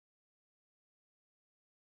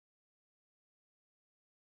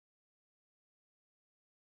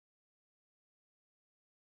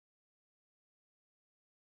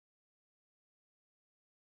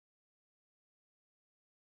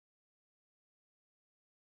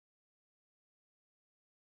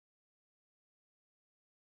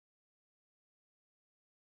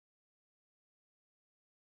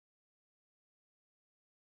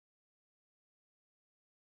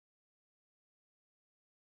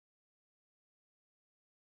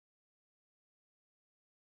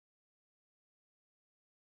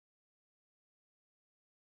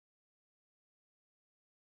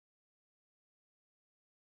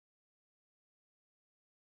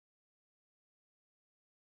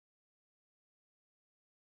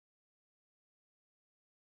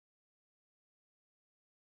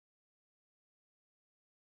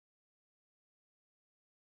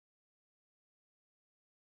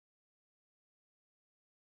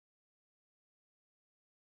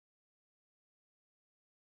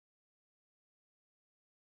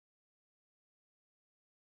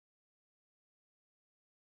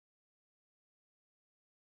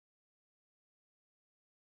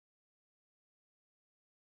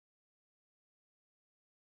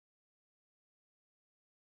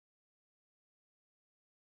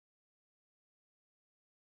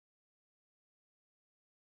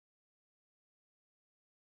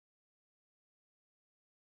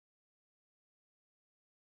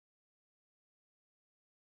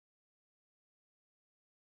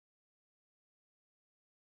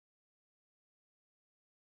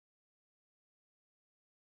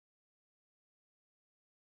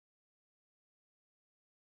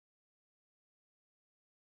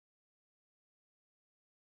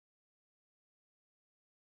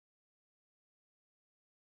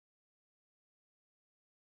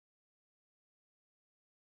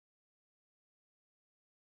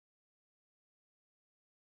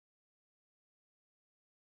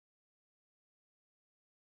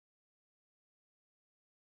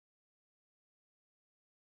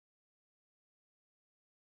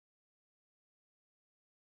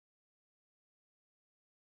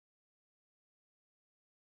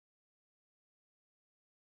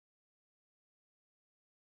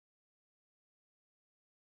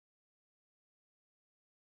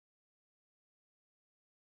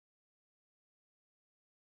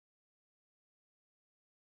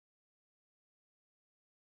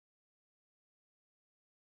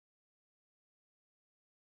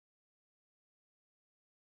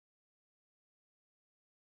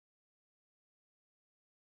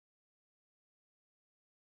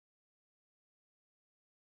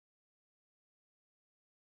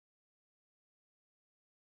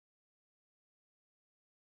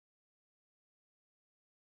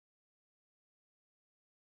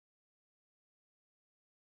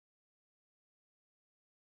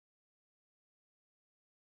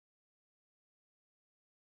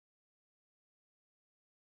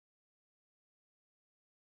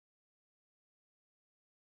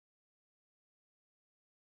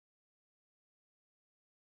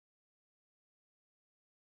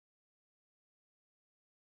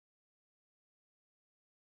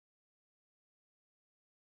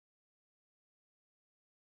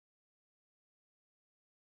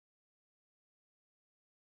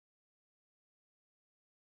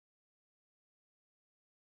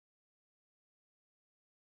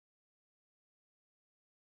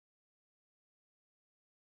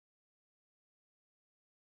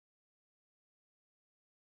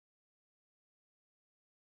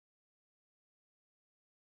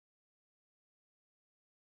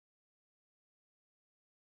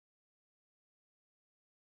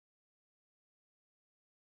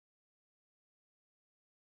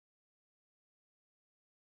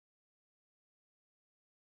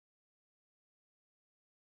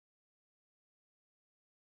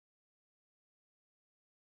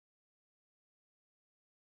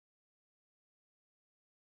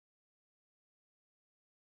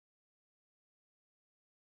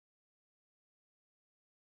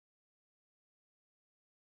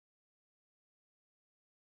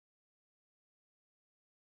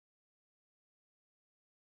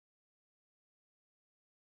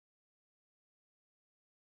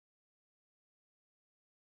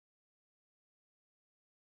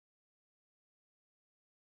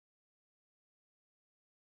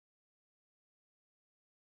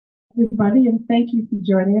everybody, and thank you for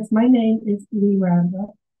joining us. My name is Lee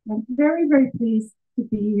Randall. I'm very, very pleased to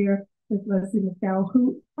be here with Lesley McDowell,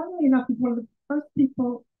 who, funnily enough, is one of the first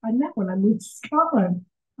people I met when I moved to Scotland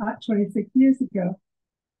 26 years ago.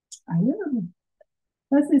 I know.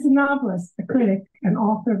 Lesley's a novelist, a critic, an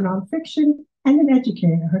author of nonfiction, and an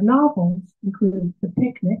educator. Her novels include The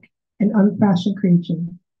Picnic and Unfashioned Creatures,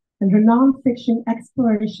 and her nonfiction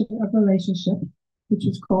exploration of relationship, which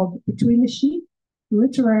is called Between the Sheets,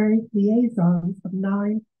 Literary Liaisons of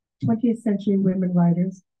 9 20th Century Women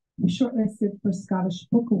Writers, was shortlisted for Scottish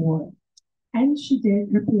Book Award. And she did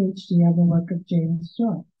her PhD on the work of James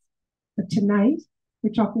Joyce. But tonight,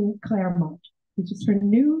 we're talking Clairmont, which is her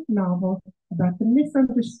new novel about the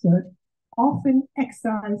misunderstood, often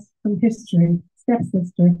excised from history,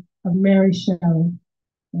 stepsister of Mary Shelley.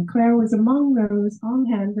 And Claire was among those on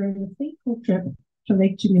hand during the fateful trip to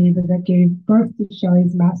Lake Geneva that gave birth to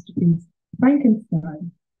Shelley's masterpiece,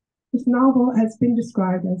 Frankenstein. This novel has been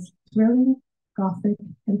described as thrilling, gothic,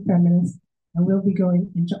 and feminist, and we'll be going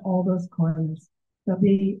into all those corners. There'll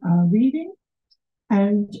be reading,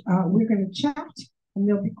 and we're going to chat, and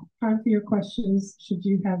there'll be time for your questions, should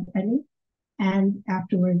you have any. And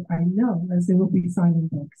afterwards, I know Lesley will be signing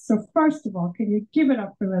books. So first of all, can you give it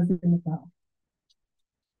up for Lesley McDowell?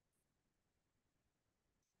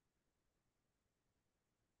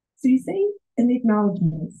 So you say in the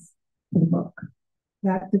acknowledgements for the book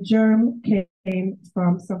that the germ came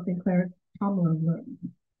from something Claire Tomlin wrote.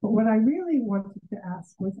 But what I really wanted to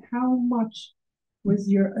ask was how much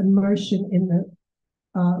was your immersion in the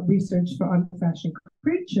research for Unfashioned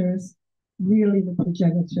Creatures really the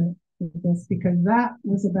progenitor of this? Because that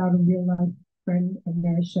was about a real life friend of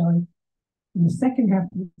Mary Shelley. And the second half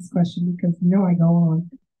of this question, because you know I go on,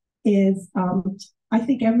 is I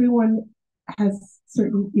think everyone has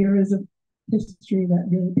certain eras of history that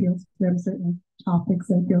really appeals to them, certain topics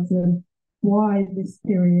that appeal to them. Why this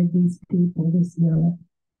period, these people, this era?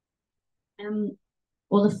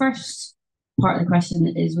 Well, the first part of the question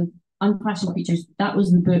is with Unfashioned Creatures. That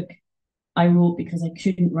was the book I wrote because I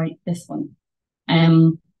couldn't write this one.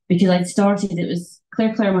 Because I'd started, it was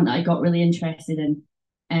Claire Clairmont that I got really interested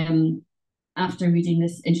in after reading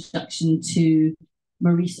this introduction to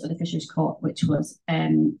Maurice or the Fisher's Cot, which was a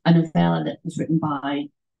novella that was written by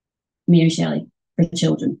Mary Shelley for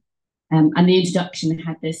children. And the introduction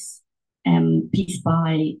had this piece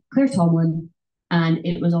by Claire Tomlin, and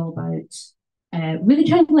it was all about really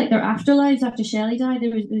kind of like their afterlives after Shelley died. There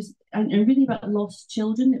was and really about lost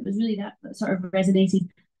children. It was really that sort of resonated.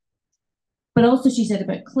 But also she said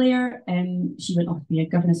about Claire, she went off to be a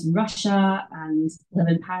governess in Russia and live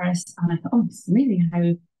in Paris. And I thought, oh, it's amazing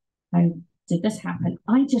how did this happen?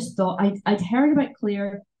 I just thought I'd heard about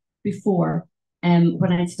Claire before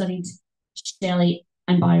when I'd studied Shelley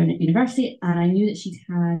and Byron at university, and I knew that she'd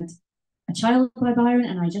had a child by Byron,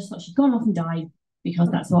 and I just thought she'd gone off and died, because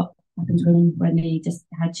that's what happens to women when they just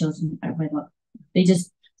had children out of wedlock. They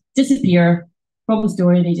just disappear from the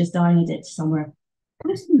story, they just die in a ditch somewhere.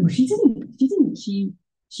 And I said, no, she didn't.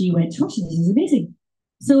 She went to Russia. This is amazing.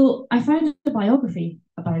 So I found a biography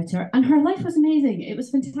about her, and her life was amazing. It was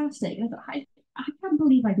fantastic. And I thought, I can't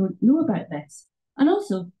believe I don't know about this. And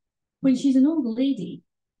also, when she's an old lady,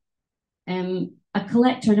 an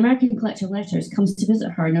American collector of letters, comes to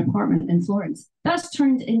visit her in her apartment in Florence. That's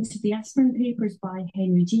turned into the Aspirin Papers by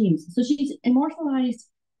Henry James. So she's immortalized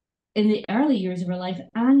in the early years of her life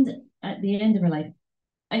and at the end of her life.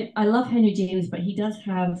 I love Henry James, but he does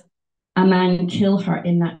have a man kill her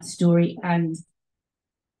in that story, and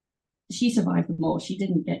she survived them all. She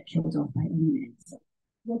didn't get killed off by any means. So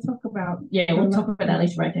we'll talk about that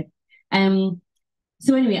later, right?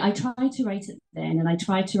 So anyway, I tried to write it then, and I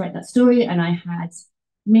tried to write that story, and I had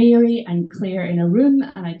Mary and Claire in a room,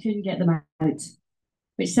 and I couldn't get them out,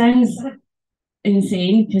 which sounds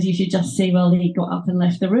insane, because you should just say, well, they got up and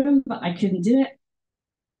left the room, but I couldn't do it.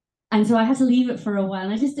 And so I had to leave it for a while.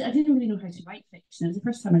 And I didn't really know how to write fiction. It was the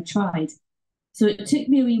first time I tried. So it took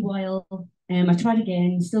me a wee while. I tried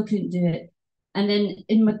again, still couldn't do it. And then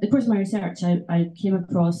in the course of my research, I came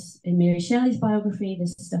across in Mary Shelley's biography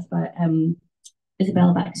this stuff about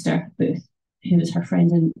Isabella Baxter Booth, who was her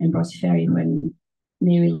friend in Broughty Ferry when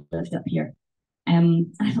Mary lived up here.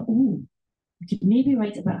 And I thought, oh, I could maybe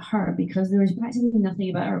write about her, because there was practically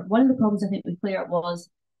nothing about her. One of the problems I think with Claire was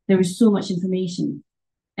there was so much information.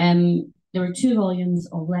 There were 2 volumes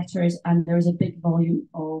of letters, and there was a big volume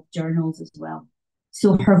of journals as well.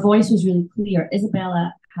 So her voice was really clear.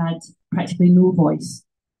 Isabella had practically no voice,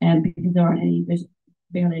 because there's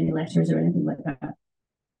barely any letters or anything like that.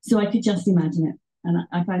 So I could just imagine it, and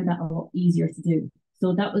I found that a lot easier to do.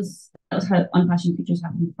 So that was how Unfashioned Creatures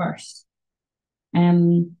happened first.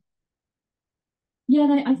 Yeah,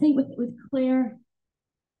 and I think with Claire,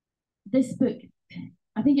 this book,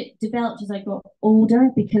 I think it developed as I got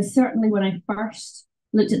older, because certainly when I first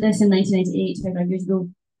looked at this in 1998, 25 years ago,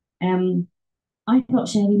 um, I thought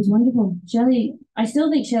Shelley was wonderful. Shelley, I still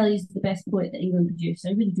think Shelley's the best poet that England produced.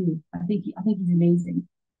 I really do. I think he's amazing.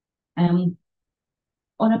 Um,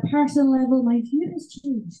 on a personal level, my view has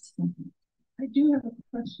changed. I do have a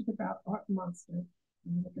question about Art Monster.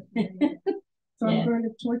 So yeah. I'm going to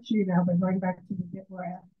torture you now by going back to the bit where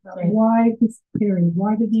I asked about why this period,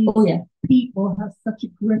 why do these people have such a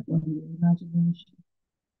grip on your imagination?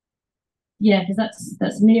 Yeah, because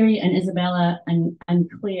that's Mary and Isabella and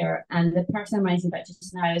Claire, and the person I'm writing about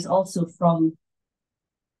just now is also from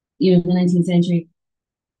the 19th century.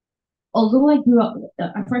 Although I grew up,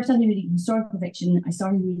 I first started reading historical fiction. I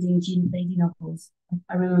started reading Jean Plaidy novels.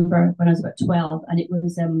 I remember when I was about 12, and it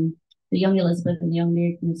was the Young Elizabeth and the Young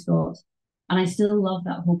Mary Queen of Scots, and I still love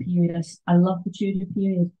that whole period. I love the Tudor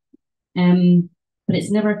period, but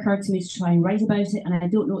it's never occurred to me to try and write about it, and I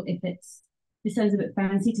don't know if it's. This sounds a bit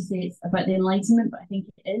fancy to say it's about the Enlightenment, but I think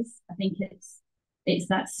it is. I think it's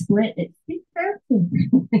that split. It's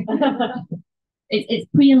it's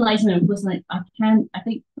pre-Enlightenment and post-Enlightenment. I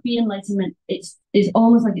think pre-Enlightenment it's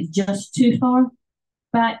almost like it's just too far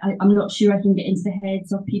back. I'm not sure I can get into the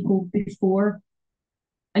heads of people before.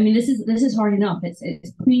 I mean, this is hard enough.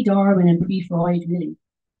 It's pre-Darwin and pre-Freud, really.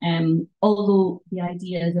 Although the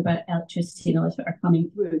ideas about electricity and all this are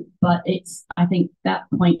coming through, but I think that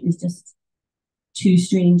point is just too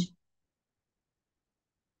strange.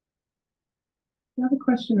 Another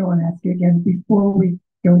question I want to ask you again before we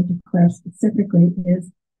go into Claire specifically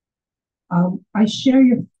is, I share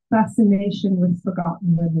your fascination with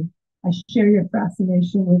forgotten women. I share your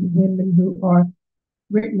fascination with women who are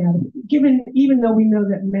written out of it. Even though we know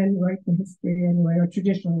that men write the history anyway, or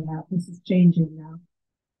traditionally have, this is changing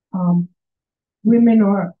now. Women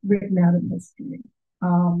are written out of history,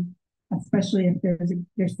 especially if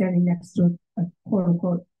they're standing next to a quote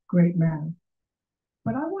unquote great man.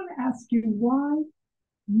 But I want to ask you why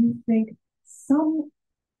you think some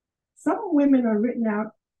women are written out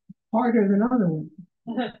harder than other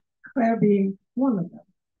women, Claire being one of them.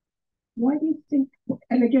 Why do you think,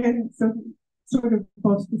 and again, so sort of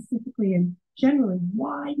both specifically and generally,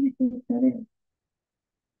 why do you think that is?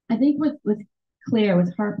 I think with Claire,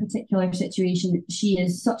 with her particular situation, she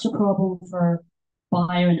is such a problem for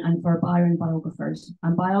Byron and for Byron biographers.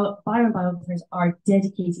 And Byron biographers are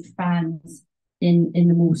dedicated fans in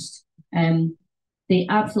the most. They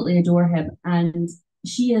absolutely adore him, and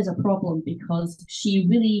she is a problem because she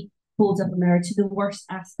really holds up a mirror to the worst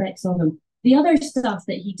aspects of him. The other stuff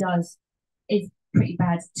that he does is pretty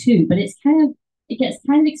bad too, but it gets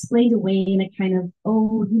kind of explained away in a kind of,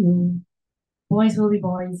 boys will be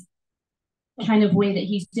boys kind of way, that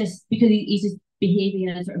he's just, because he's just behaving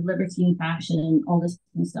in a sort of libertine fashion and all this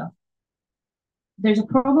kind of stuff. There's a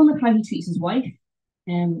problem with how he treats his wife,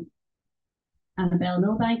 Annabella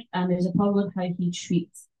Millbank, and there's a problem with how he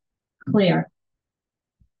treats Claire.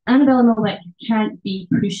 Annabella Millbank can't be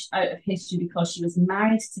pushed out of history because she was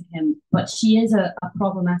married to him, but she is a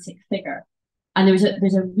problematic figure. And there's a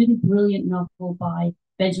really brilliant novel by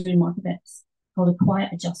Benjamin Markovitz called A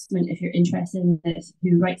Quiet Adjustment, if you're interested in this,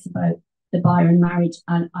 who writes about the Byron marriage,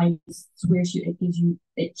 and I swear to you,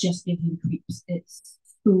 it just gives you creeps. It's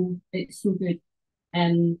so good.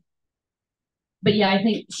 But yeah, I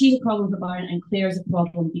think she's a problem for Byron, and Claire's a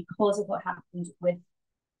problem because of what happened with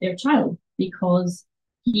their child, because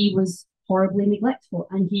he was horribly neglectful,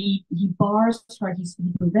 and he bars her, he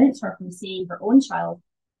prevents her from seeing her own child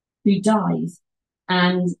who dies.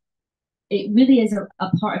 And it really is a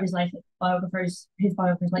part of his life that his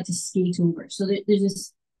biographers like to skate over. So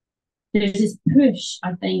there's this push,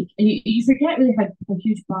 I think, and you forget really how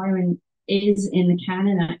huge Byron is in the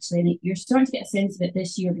canon, actually, and you're starting to get a sense of it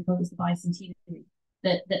this year because it's the bicentenary,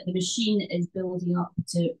 that the machine is building up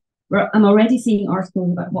to. I'm already seeing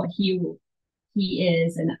articles about what hero he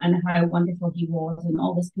is and how wonderful he was and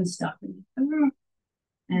all this kind of stuff.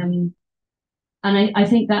 And I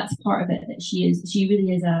think that's part of it, that she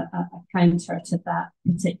really is a counter to that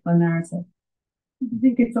particular narrative. I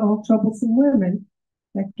think it's all troublesome women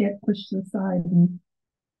that get pushed aside and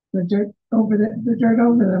the dirt over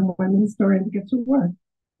them when the historians get to work.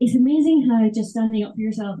 It's amazing how just standing up for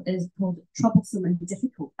yourself is called troublesome and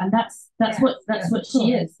difficult, and that's what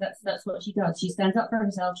she is. That's what she does. She stands up for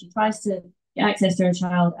herself. She tries to get access to her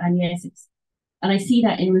child, and yes, and I see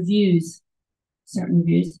that in certain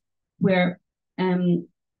reviews, where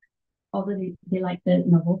although they like the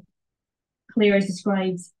novel, Claire is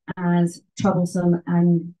described as troublesome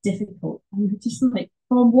and difficult, and you're just like,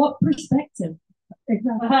 from what perspective?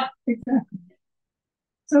 Exactly.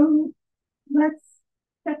 So let's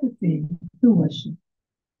set the scene. Who was she?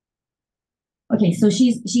 Okay, so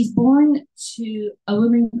she's born to a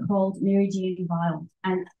woman called Mary Jane Vile,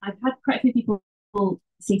 and I've had quite a few people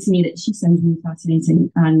say to me that she sounds really fascinating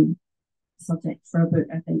and subject for a book,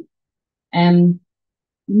 I think.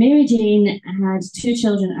 Mary Jane had two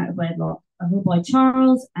children out of wedlock, a little boy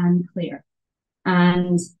Charles and Claire.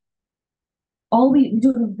 And all we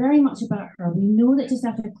don't know very much about her. We know that just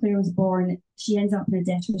after Claire was born, she ends up in a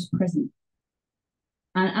debtor's prison.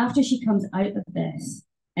 And after she comes out of this,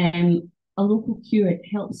 a local curate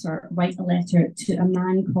helps her write a letter to a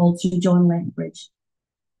man called Sir John Lethbridge.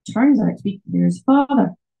 Turns out to be Claire's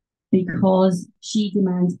father, because she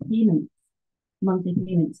demands payments, monthly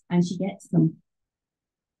payments, and she gets them.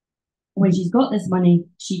 When she's got this money,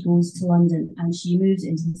 she goes to London and she moves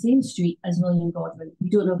into the same street as William Godwin. We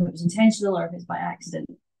don't know if it was intentional or if it's by accident.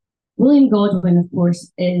 William Godwin, of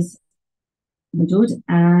course, is widowed,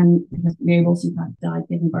 and because Mary Wollstonecraft died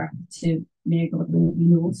giving birth to Mary Godwin, we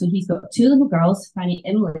know. So he's got two little girls, Fanny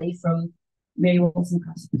Imlay from Mary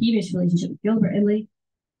Wollstonecraft's previous relationship with Gilbert Imlay,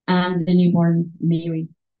 and the newborn Mary.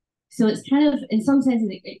 So it's kind of, in some senses,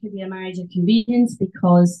 it could be a marriage of convenience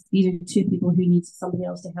because these are two people who need somebody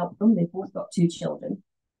else to help them. They've both got two children,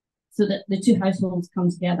 so that the two households come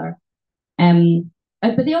together.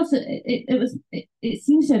 But they also, it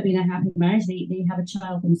seems to have been a happy marriage. They have a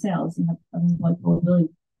child themselves. They have a boy called William.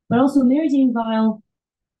 But also Mary Jane Vile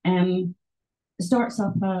starts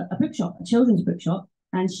up a bookshop, a children's bookshop,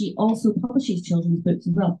 and she also publishes children's books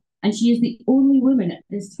as well. And she is the only woman at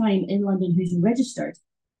this time in London who's registered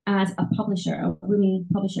as a publisher, a women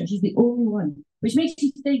publisher. She's the only one, which makes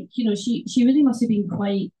you think, you know, she really must have been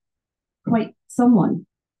quite someone.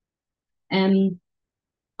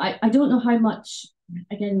 I don't know how much,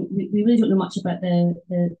 again, we really don't know much about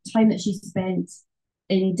the time that she spent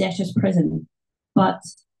in debtor's prison,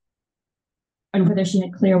 and whether she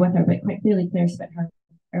had Claire with her, but quite clearly Claire spent her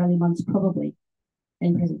early months probably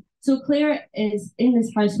in prison. So Claire is in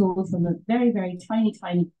this household from a very, very tiny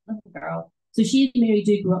little girl. So she and Mary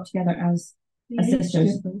do grow up together as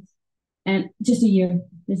sisters. And just a year.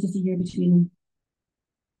 There's just a year between them.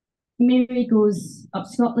 Mary goes up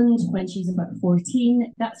Scotland when she's about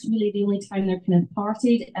 14. That's really the only time they're kind of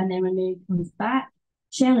parted. And then when Mary comes back,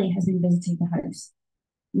 Shelley has been visiting the house.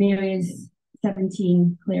 Mary is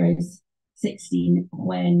 17, Claire is 16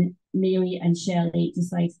 when Mary and Shelley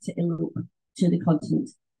decide to elope to the continent.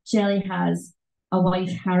 Shelley has a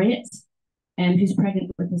wife, Harriet, who's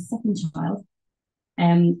pregnant with his second child.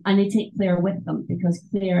 And they take Claire with them because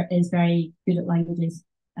Claire is very good at languages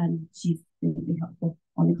and she's going to be helpful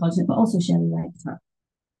on the continent, but also Shelley liked her.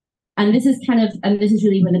 And this is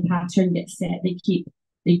really when the pattern gets set.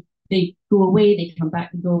 They go away, they come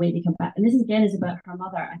back, they go away, they come back. And this is again is about her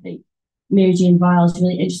mother. I think Mary Jane Vile is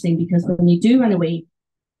really interesting because when they do run away,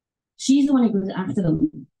 she's the one who goes after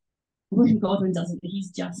them. William Godwin doesn't.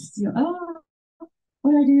 He's just, oh,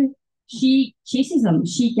 what do I do? She chases them.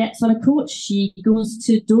 She gets on a coach. She goes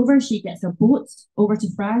to Dover. She gets a boat over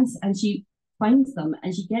to France and she finds them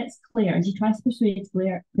and she gets Claire and she tries to persuade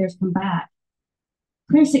Claire to come back.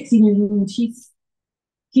 Claire's 16 years old. She's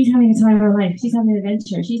having a time of her life. She's having an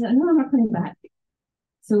adventure. She's like, no, I'm not coming back.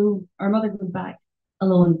 So our mother goes back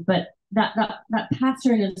alone. But that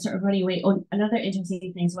pattern of sort of running away. Oh, another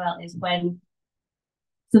interesting thing as well is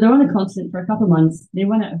so they're on the continent for a couple of months. They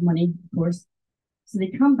run out of money, of course. So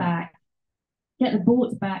they come back, get the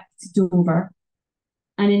boat back to Dover.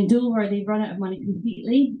 And in Dover, they run out of money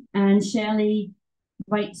completely. And Shelley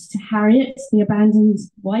writes to Harriet, the abandoned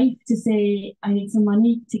wife, to say, I need some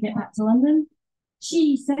money to get back to London.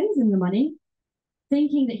 She sends him the money,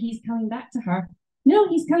 thinking that he's coming back to her. No,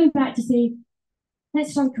 he's coming back to say,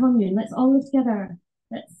 let's start a commune. Let's all live together.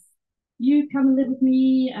 You come and live with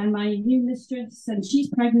me and my new mistress. And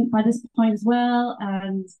she's pregnant by this point as well.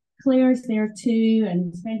 And Claire's there too.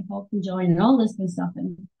 And Sven Hall can join and all this kind of stuff.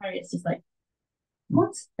 And Harriet's just like,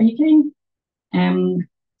 what? Are you kidding?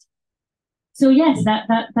 So yes,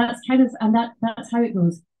 that's kind of, and that's how it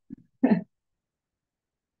goes. A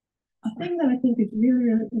thing that I think is really,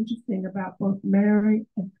 really interesting about both Mary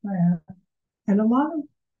and Claire, and a lot of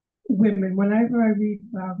women, whenever I read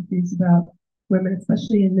biographies about women,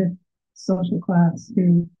 especially in this social class,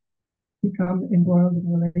 who become embroiled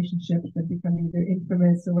in relationships and become either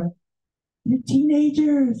infamous or they're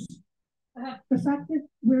teenagers. The fact that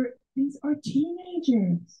these are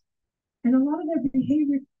teenagers, and a lot of their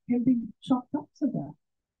behavior can be chalked up to that.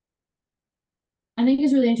 I think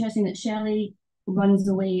it's really interesting that Shelley runs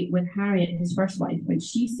away with Harriet, his first wife, when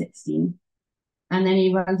she's 16, and then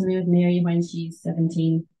he runs away with Mary when she's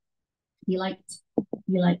 17. He liked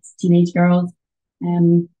teenage girls.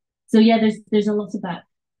 So yeah, there's a lot of that,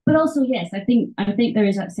 but also yes, I think there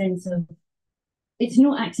is that sense of it's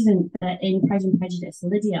no accident that in Pride and Prejudice,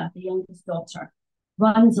 Lydia, the youngest daughter,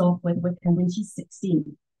 runs off with Wickham when she's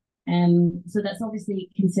 16. So that's obviously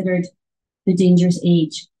considered the dangerous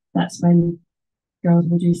age. That's when girls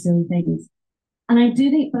will do silly things. And I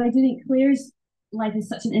do think Claire's life is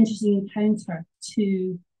such an interesting encounter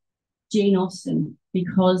to Jane Austen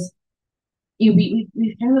because we've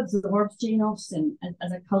kind of absorbed Jane Austen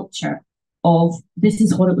as a culture of this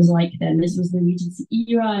is what it was like then. This was the Regency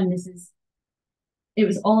era, and it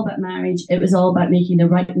was all about marriage. It was all about making the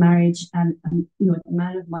right marriage and the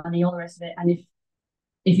man of money, all the rest of it. And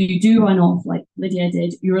if you do run off like Lydia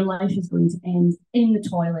did, your life is going to end in the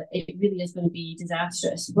toilet. It really is going to be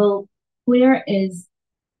disastrous. Well, Claire is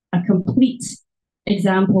a complete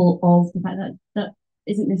example of the fact that that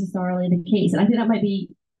isn't necessarily the case. And I think that might be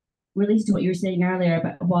related to what you were saying earlier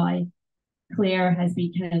about why Claire has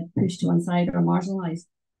been kind of pushed to one side or marginalized.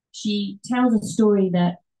 She tells a story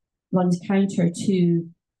that runs counter to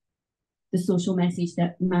the social message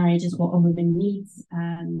that marriage is what a woman needs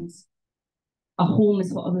and a home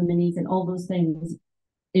is what a woman needs and all those things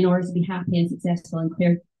in order to be happy and successful. And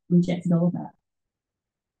Claire rejected all of that.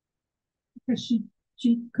 Because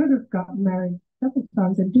she could have gotten married several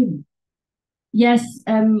times and didn't. Yes,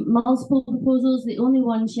 multiple proposals. The only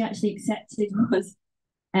one she actually accepted was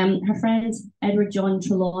her friend Edward John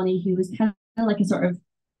Trelawney, who was kind of like a sort of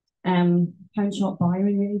pound shop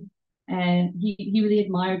Byron, really. He really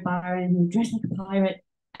admired Byron. He would dress like a pirate,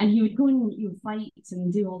 and he would go and fight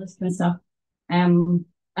and do all this kind of stuff. And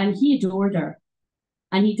he adored her,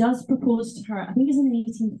 and he does propose to her. I think it's in the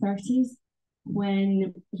 1830s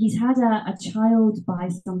when he's had a child by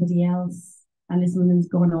somebody else, and this woman's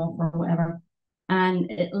gone off or whatever, and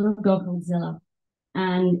a little girl called Zilla,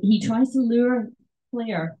 and he tries to lure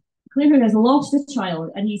Claire. Claire has lost a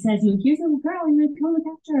child, and he says, here's a little girl, you're going to come look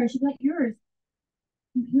after her. She's like yours.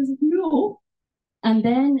 And he was like, no. And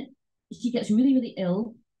then she gets really, really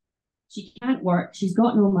ill. She can't work. She's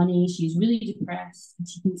got no money. She's really depressed. And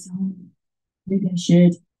she thinks, oh, maybe I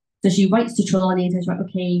should. So she writes to Trelawney and says, right,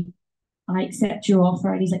 okay, I accept your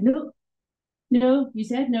offer. And he's like, no, no, you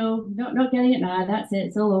said no, not getting it now. That's it.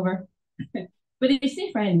 It's all over. But they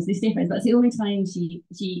stay friends. They stay friends. That's the only time she,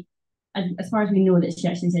 as far as we know, that she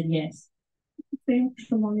actually said yes. The same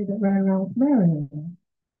Trelawney that ran around with Marilyn.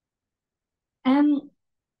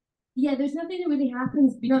 Yeah, there's nothing that really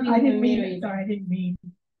happens between I didn't mean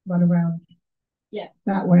run around. Yeah,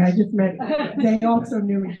 that way. I just meant they also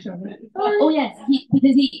knew each other. Oh yes,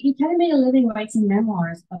 because he kind of made a living writing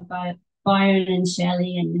memoirs about Byron and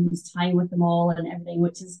Shelley and his time with them all and everything,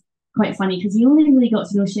 which is quite funny because he only really got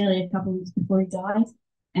to know Shelley a couple of weeks before he died.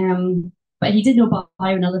 But he did know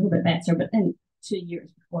Byron a little bit better, but then 2 years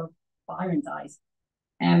before Byron dies.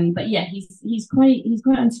 But yeah, he's quite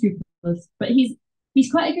unscrupulous, but he's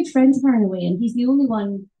quite a good friend to her in a way, and he's the only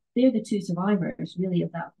one. They're the two survivors, really,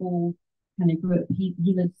 of that whole kind of group. He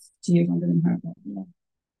lives 2 years younger than her, but yeah.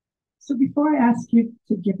 So before I ask you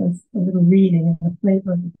to give us a little reading and a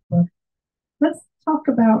flavor of the book, let's talk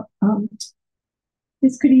about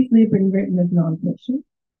this could easily have been written as nonfiction.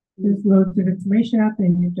 There's loads of information out there.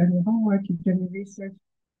 You've done your homework, you've done your research.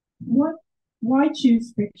 Why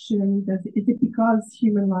choose fiction? Is it because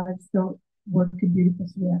human lives don't work in beautiful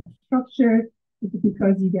structure? Is it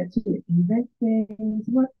because you get to invent things?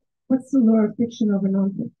 What's the lure of fiction over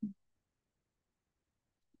nonfiction?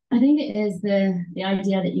 I think it is the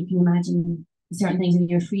idea that you can imagine certain things and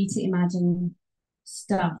you're free to imagine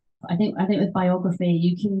stuff. I think with biography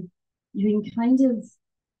you can kind of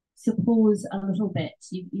suppose a little bit.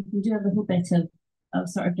 You can do a little bit of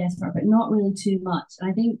sort of guesswork, but not really too much. And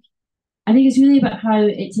I think it's really about how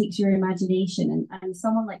it takes your imagination, and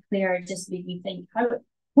someone like Claire just made me think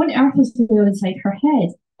what on earth was going on inside her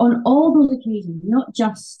head on all those occasions, not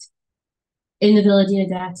just in the Villa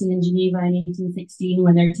Diodati in Geneva in 1816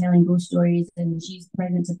 when they're telling ghost stories and she's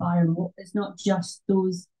pregnant to Byron. It's not just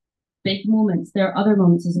those big moments. There are other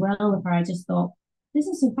moments as well with her. I just thought, this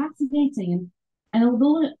is so fascinating. And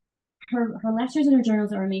although her letters and her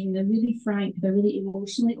journals are amazing, they're really frank, they're really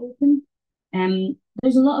emotionally open.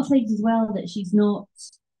 There's a lot of things as well that she's not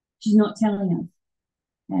telling us.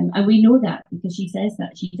 And we know that because she says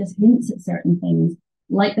that. She just hints at certain things,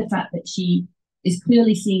 like the fact that she is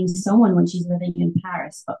clearly seeing someone when she's living in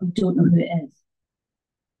Paris, but we don't know who it is.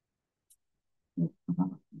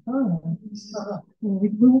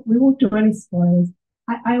 We won't do any spoilers.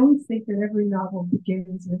 I always think that every novel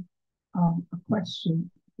begins with a question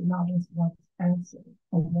the novelist wants answered,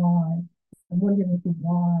 a why. I'm wondering if the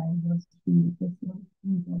why was to this one.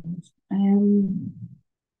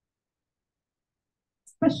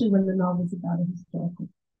 especially when the novel's about a historical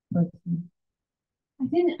person? I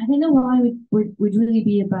think the why would really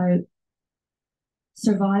be about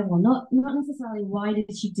survival, not necessarily why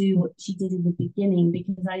did she do what she did in the beginning,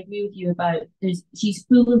 because I agree with you about she's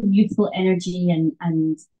full of youthful energy and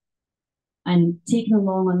taken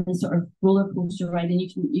along on this sort of roller coaster ride, and you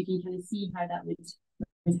can kind of see how that would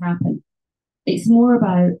happen. It's more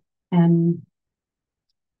about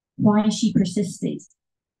why she persisted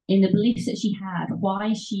in the beliefs that she had,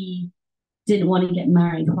 why she didn't want to get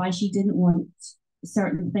married, why she didn't want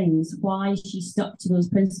certain things, why she stuck to those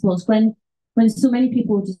principles when so many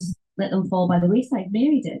people just let them fall by the wayside.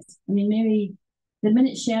 Mary did. I mean, Mary, the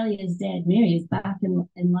minute Shelley is dead, Mary is back in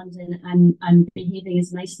London and behaving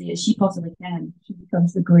as nicely as she possibly can. She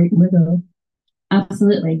becomes the great widow.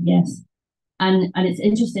 Absolutely, yes. And it's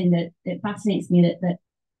interesting that it fascinates me that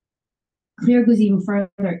Claire goes even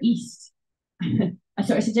further east. I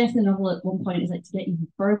sort of suggested in the novel at one point is like to get even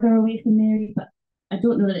further away from Mary, but I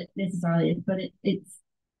don't know that it necessarily is. But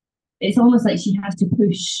it's almost like she has to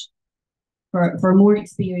push for more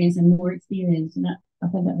experience, and that I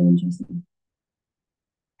find that very interesting.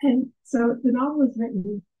 And so the novel is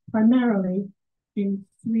written primarily in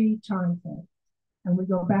 3 time frames, and we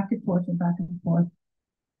go back and forth and back and forth.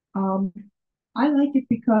 I like it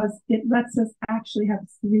because it lets us actually have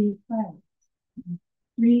 3 plans.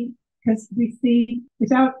 3, because we see,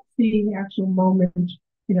 without seeing the actual moment,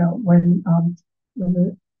 when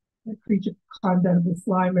the creature climbs out of the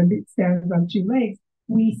slime and it stands on 2 legs,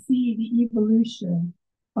 we see the evolution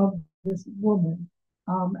of this woman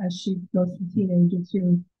as she goes from teenager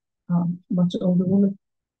to much older woman.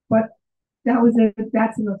 But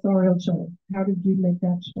that's an authorial choice. How did you make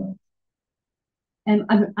that choice?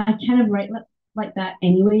 I kind of write like that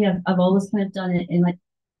anyway. I've always kind of done it in like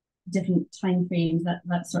different time frames.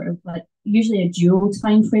 That sort of like usually a dual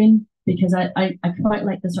time frame, because I quite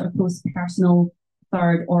like the sort of post-personal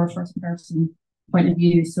third or first person point of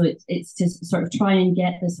view. So it's to sort of try and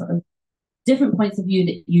get the sort of different points of view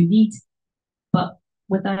that you need, but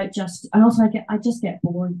without just, and also I just get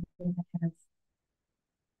bored with a kind of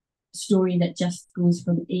story that just goes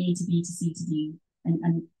from A to B to C to D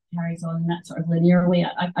and carries on in that sort of linear way.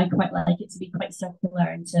 I quite like it to be quite circular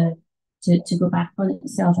and to go back on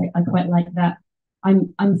itself. I quite like that.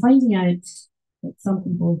 I'm finding out that some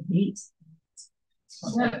people hate.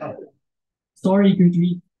 Sorry,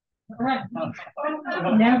 Goodreads.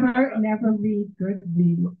 Never read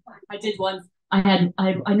Goodreads. I did once. I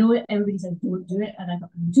know it, everybody says don't do it, and I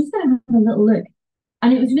thought I'm just gonna have a little look.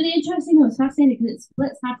 And it was really interesting. It was fascinating because it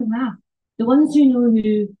splits half and half. The ones who know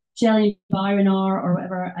who Shelley and Byron are or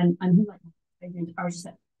whatever, and who like are just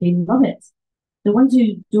like they love it. The ones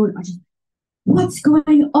who don't are just, what's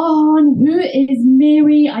going on? Who is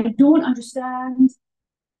Mary? I don't understand.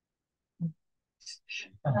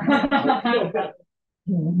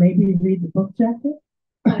 Maybe read the book jacket.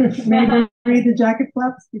 Maybe read the jacket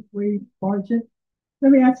flaps before you barge it.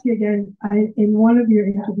 Let me ask you again. In one of your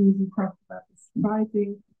interviews, you talked about the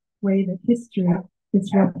surprising way that history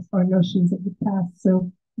disrupts our notions of the past.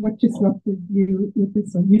 So, what disrupted you with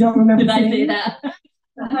this one? You don't remember? Did I say that?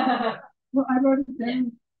 Well, I wrote it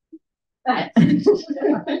down.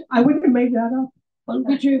 I wouldn't have made that up. Well,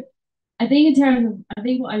 be true. I think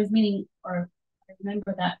what I was meaning, or I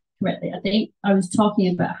remember that correctly. I think I was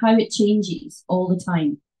talking about how it changes all the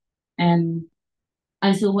time. And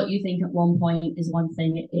so what you think at one point is one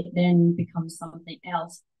thing, it then becomes something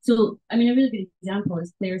else. So, I mean, a really good example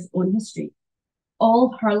is Claire's own history.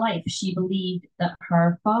 All her life, she believed that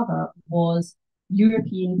her father was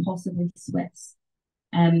European, possibly Swiss.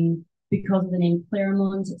 Because of the name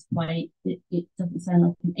Clairmont, it doesn't sound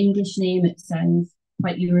like an English name, it sounds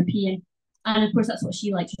quite European. And of course, that's what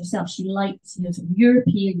she liked herself. She liked, sort of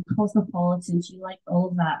European, cosmopolitan, she liked all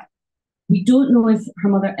of that. We don't know if her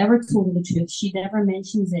mother ever told her the truth. She never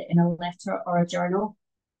mentions it in a letter or a journal.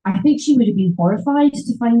 I think she would have been horrified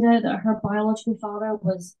to find out that her biological father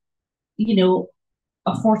was,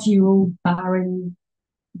 a 40-year-old baron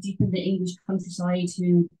deep in the English countryside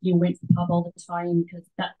who, went to the pub all the time because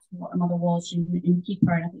that's what her mother was. She was an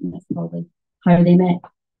innkeeper, and I think that's probably how they met.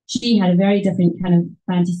 She had a very different kind of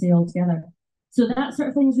fantasy altogether. So that sort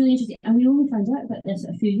of thing is really interesting. And we only found out about this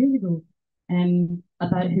a few years ago,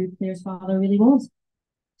 about who Claire's father really was.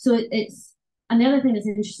 So it's, and the other thing that's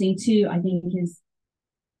interesting too, I think, is,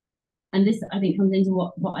 and this I think comes into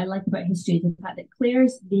what I like about history, is the fact that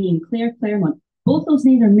Claire's name, Claire Clairmont, both those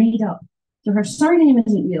names are made up. So her surname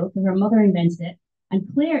isn't real because her mother invented it,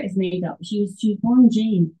 and Claire is made up. She was born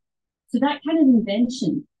Jane. So that kind of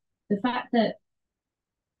invention, the fact that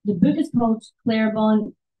the book is called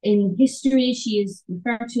Clairmont, In history, she is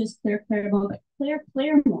referred to as Claire Clairmont, but Claire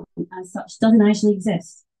Clairmont, as such, doesn't actually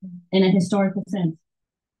exist in a historical sense.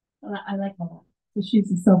 I like all that. So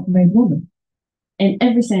she's a self-made woman. In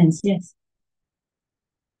every sense, yes.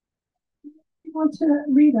 You want to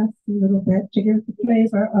read us a little bit to give the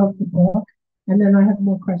flavor of the book, and then I have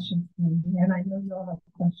more questions for you, and I know you all have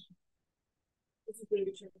questions. This is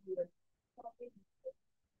really tricky.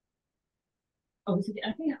 Oh, so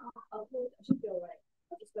I think I should be all right.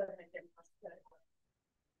 I'll just go ahead and get my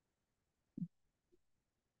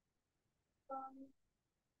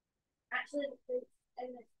actually,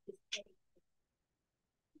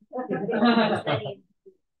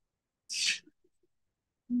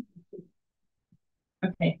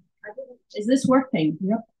 okay. Is this working?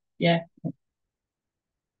 Yep. Yeah.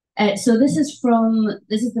 So this is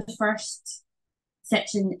the first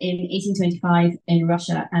section in 1825 in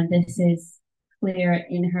Russia, and this is Claire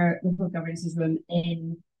in her local governesses room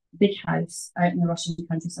in a big house out in the Russian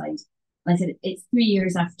countryside. Like I said, it's 3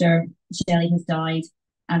 years after Shelley has died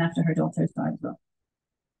and after her daughter has died as well.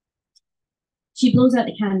 She blows out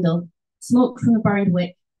the candle. Smoke from the burned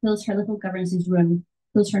wick fills her little governess's room,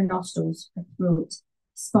 fills her nostrils, her throat,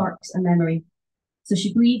 sparks a memory. So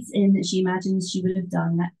she breathes in that she imagines she would have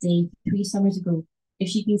done that day 3 summers ago if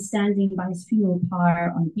she'd been standing by his funeral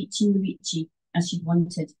pyre on the beach in Lurici as she'd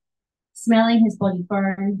wanted, smelling his body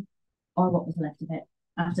burn, or what was left of it,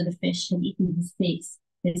 after the fish had eaten his face,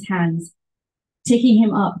 his hands, taking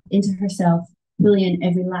him up into herself, pulling in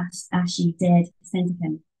every last ashy, dead scent of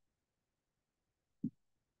him.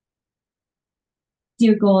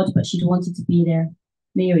 Dear God, but she'd wanted to be there.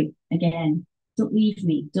 Mary, again, don't leave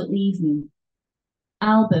me, don't leave me.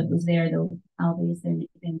 Alba was there though. Alba is their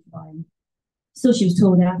nickname for him. So she was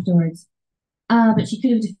told afterwards. But she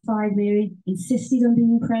could have defied Mary, insisted on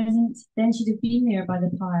being present. Then she'd have been there by the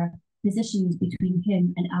pyre, positioned between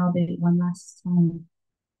him and Alba one last time.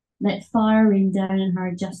 Let fire rain down on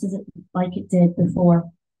her just as like it did before.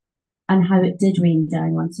 And how it did rain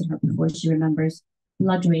down once on her before, she remembers.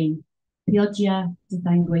 Blood rain. Pioggia di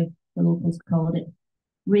sangue, the locals called it.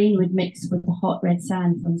 Rain would mix with the hot red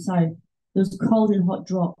sand from south, those cold and hot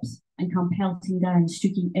drops, and come pelting down,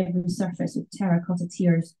 streaking every surface with terracotta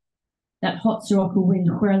tears. That hot Sirocco wind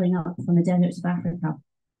whirling up from the deserts of Africa.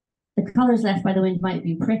 The colours left by the wind might have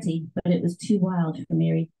been pretty, but it was too wild for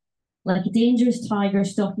Mary. Like a dangerous tiger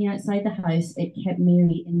stalking outside the house, it kept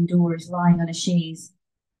Mary indoors, lying on a chaise.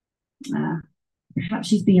 Perhaps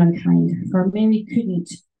she's being unkind, for Mary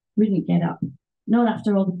wouldn't get up. Not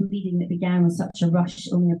after all the bleeding that began with such a rush,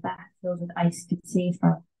 only a bath filled with ice could save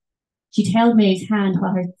her. She'd held Mary's hand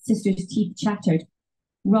while her sister's teeth chattered,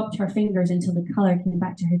 rubbed her fingers until the colour came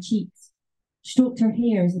back to her cheeks, stroked her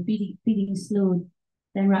hair as the beating slowed,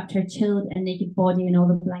 then wrapped her chilled and naked body in all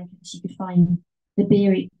the blankets she could find. The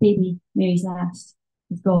baby, Mary's last,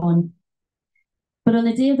 was gone. But on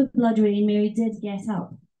the day of the blood rain, Mary did get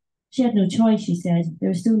up. She had no choice, she said. There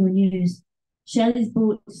was still no news. Shelley's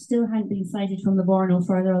boat still hadn't been sighted from Livorno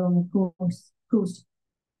further along the coast,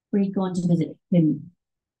 where he'd gone to visit him,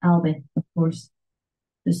 Alba, of course,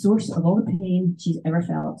 the source of all the pain she's ever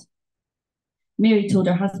felt. Mary told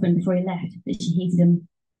her husband before he left that she hated him,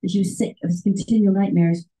 that she was sick of his continual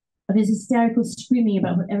nightmares, of his hysterical screaming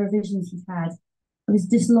about whatever visions he'd had, of his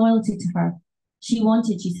disloyalty to her. She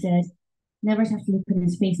wanted, she said, never to have to look in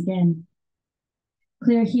his face again.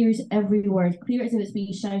 Claire hears every word, clear as if it's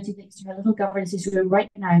being shouted next to her little governess's room right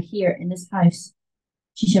now, here in this house.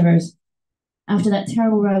 She shivers. After that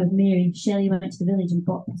terrible row with Mary, Shelley went to the village and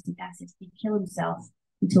bought prussic acid. He'd kill himself.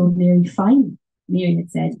 He told Mary, fine, Mary had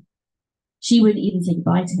said. She wouldn't even say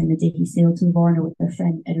goodbye to him the day he sailed to Livorno with their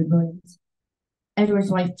friend Edward Williams. Edward's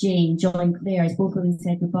wife Jane joined Claire as both women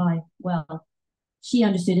said goodbye. Well, she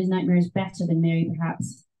understood his nightmares better than Mary,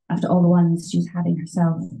 perhaps, after all the ones she was having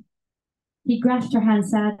herself. He grasped her hand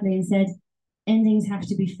sadly and said, endings have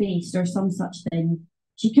to be faced, or some such thing.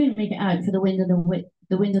 She couldn't make it out for the wind on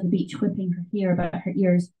the beach whipping her hair about her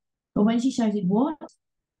ears. But when she shouted, what?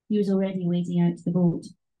 He was already wading out to the boat.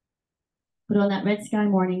 But on that red sky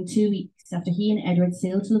morning, 2 weeks after he and Edward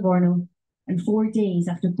sailed to Livorno, and 4 days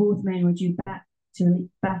after both men were due back in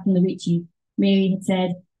Lurici, Mary had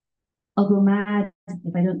said, I'll go mad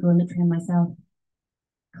if I don't go and look for him myself.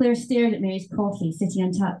 Claire stared at Mary's coffee, sitting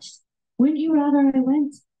untouched. Wouldn't you rather I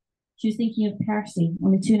went? She was thinking of Percy,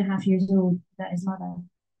 only 2.5 years old, without his mother.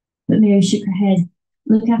 But Mary shook her head.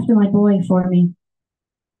 Look after my boy for me.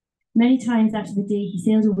 Many times after the day he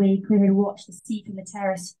sailed away, Claire had watched the sea from the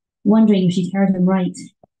terrace, wondering if she'd heard him right.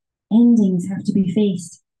 Endings have to be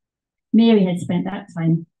faced. Mary had spent that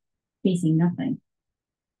time facing nothing.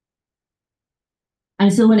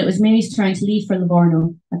 And so when it was Mary's turn to leave for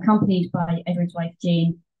Livorno, accompanied by Edward's wife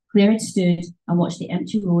Jane, Claire had stood and watched the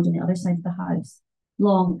empty road on the other side of the house,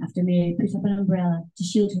 long after Mary put up an umbrella to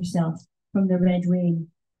shield herself from the red rain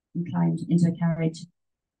and climbed into a carriage.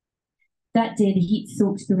 That day the heat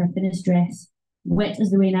soaked through her thinnest dress, wet as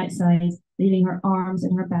the rain outside, leaving her arms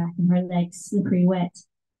and her back and her legs slippery wet.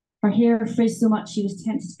 Her hair frizzed so much she was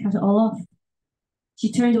tempted to cut it all off.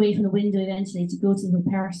 She turned away from the window eventually to go to little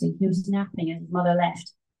Percy, who was napping as his mother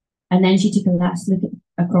left, and then she took a last look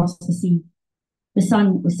across the sea. The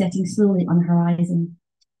sun was setting slowly on the horizon.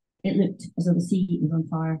 It looked as though the sea was on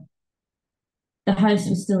fire. The house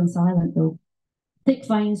was still and silent, though. Thick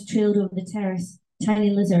vines trailed over the terrace. Tiny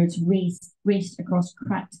lizards raced across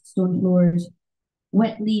cracked stone floors.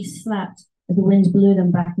 Wet leaves flapped as the wind blew them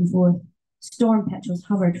back and forth. Storm petrels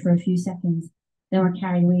hovered for a few seconds, then were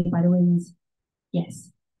carried away by the winds.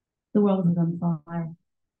 Yes, the world was on fire.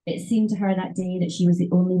 It seemed to her that day that she was the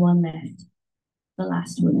only one left, the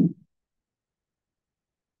last woman.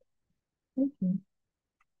 Thank you.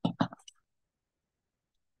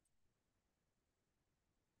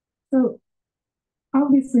 So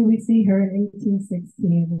obviously we see her in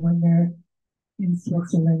 1816 when they're in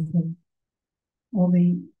Switzerland and all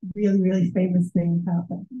the really, really famous things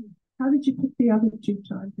happen. How did you pick the other two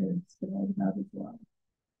time periods to write about as well?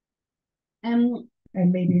 And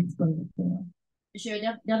maybe explain it for us. Sure,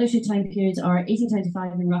 the other two time periods are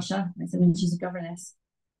 1825 in Russia, so when she's a governess,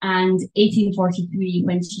 and 1843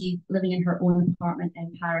 when she's living in her own apartment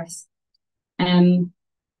in Paris.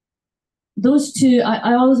 Those two,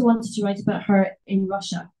 I always wanted to write about her in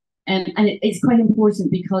Russia. And it's quite important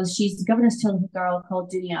because she's a governess to a little girl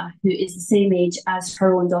called Dunia, who is the same age as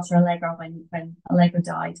her own daughter Allegra when Allegra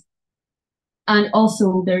died. And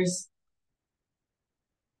also there's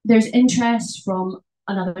interest from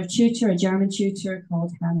another tutor, a German tutor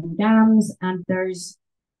called Hermann Gams, and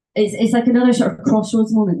it's like another sort of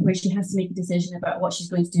crossroads moment where she has to make a decision about what she's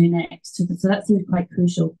going to do next. So that seems quite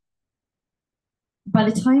crucial. By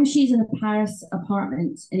the time she's in a Paris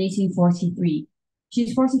apartment in 1843,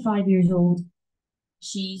 she's 45 years old.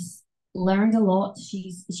 She's learned a lot.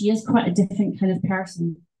 She is quite a different kind of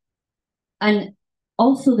person. And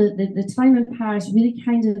also the time in Paris really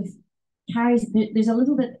kind of carries, there's a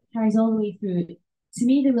little bit that carries all the way through. To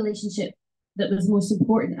me, the relationship that was most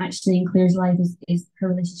important actually in Claire's life is her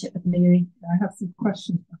relationship with Mary. I have some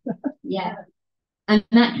questions. Yeah. And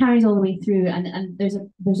that carries all the way through. And there's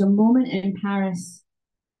a moment in Paris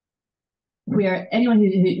where anyone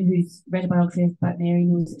who's read a biography about Mary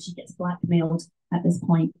knows that she gets blackmailed at this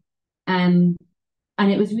point. And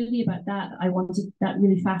it was really about that. That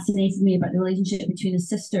really fascinated me about the relationship between the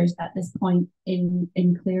sisters at this point in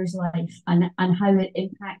Claire's life and how it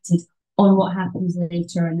impacted on what happens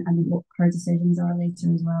later and what her decisions are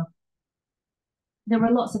later as well. There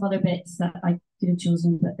were lots of other bits that I could have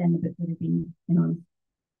chosen, but then the book would have been, No,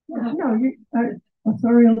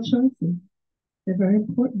 authorial choices. They're very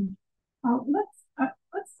important.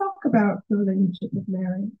 Let's talk about the relationship with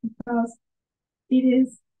Mary, because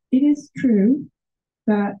it is true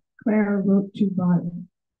that Claire wrote to Byron.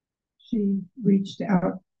 She reached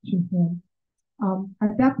out to him.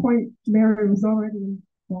 At that point, Mary was already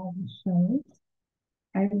involved with Shelley,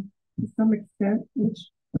 and to some extent, which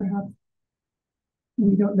perhaps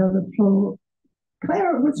we don't know the full,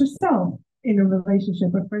 Claire was herself in a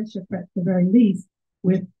relationship, a friendship at the very least,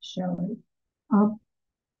 with Shelley.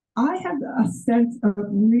 I have a sense of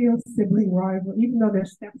real sibling rivalry, even though they're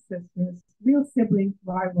stepsisters, real sibling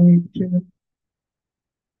rivalry between them.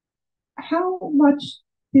 How much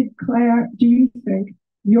did Claire, do you think,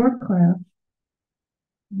 your Claire,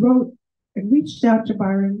 wrote and reached out to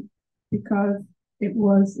Byron because it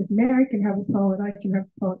was, if Mary can have a poet, I can have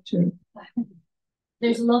a poet too?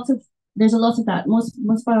 There's a lot of that.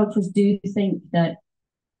 Most biographers do think that,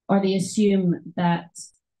 or they assume that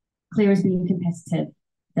Claire is being competitive.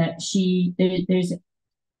 That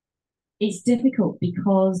it's difficult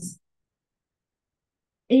because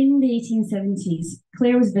in the 1870s,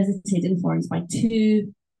 Claire was visited in Florence by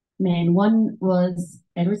two men. One was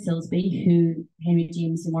Edward Silsby, who Henry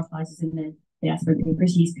James immortalizes in the Asper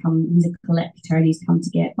Papers. He's a collector, and he's come to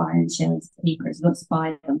get Byron Shelley's papers. He wants to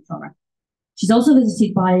buy them from her. She's also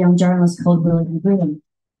visited by a young journalist called William Graham.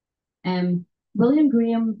 William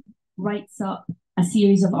Graham writes up a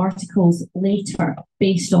series of articles later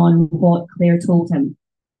based on what Claire told him.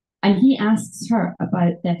 And he asks her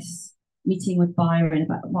about this meeting with Byron,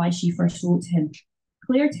 about why she first wrote to him.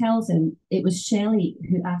 Claire tells him it was Shelley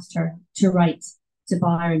who asked her to write to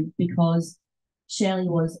Byron because Shelley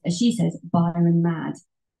was, as she says, Byron mad.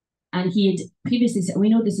 And he had previously said, we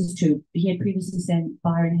know this is true, but he had previously sent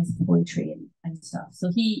Byron his poetry and stuff.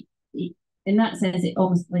 So he in that sense, it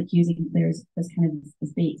almost like using Claire as kind of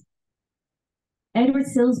as bait. Edward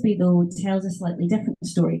Silsby, though, tells a slightly different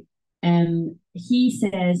story. He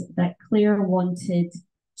says that Claire wanted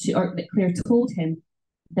to, or that Claire told him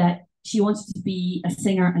that she wanted to be a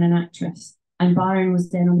singer and an actress. And Byron was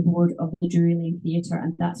then on the board of the Drury Lane Theatre,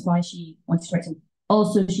 and that's why she wanted to write him.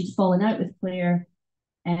 Also, she'd fallen out with Claire,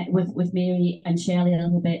 with Mary and Shelley a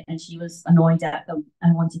little bit, and she was annoyed at them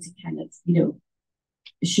and wanted to kind of,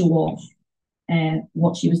 show off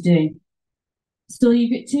what she was doing. So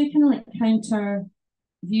you've got two kind of like counter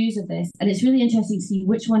views of this, and it's really interesting to see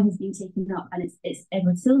which one has been taken up, and it's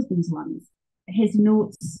Edward Silsby's ones. His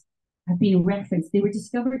notes have been referenced. They were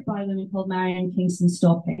discovered by a woman called Marion Kingston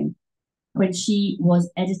Stocking when she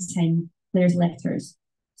was editing Claire's letters.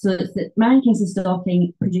 So it's that Marion Kingston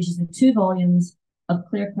Stocking produces the 2 volumes of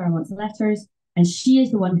Claire Clairmont's letters, and she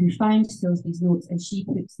is the one who found Silsby's notes, and she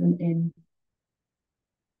puts them in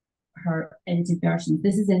her edited versions.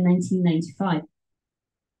 This is in 1995.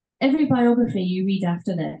 Every biography you read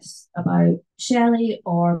after this about Shelley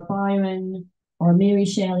or Byron or Mary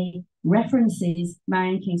Shelley references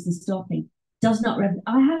Marion Kingston Stocking. Does not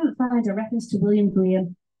I haven't found a reference to William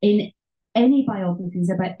Graham in any biographies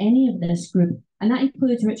about any of this group, and that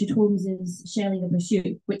includes Richard Holmes's Shelley the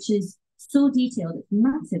Pursuit, which is so detailed. It's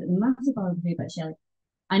massive, a massive biography about Shelley,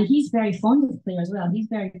 and he's very fond of Claire as well. He's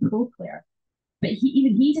very pro Claire, but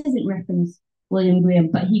he doesn't reference William Graham,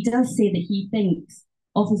 but he does say that he thinks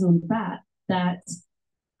off his own bat that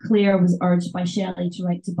Claire was urged by Shelley to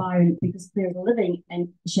write to Byron because Claire was living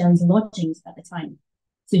in Shelley's lodgings at the time.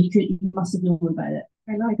 So he must have known about it.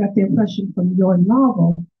 And I got the impression from your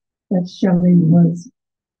novel that Shelley was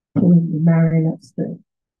pulling the marionette string.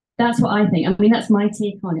 That's what I think. I mean, that's my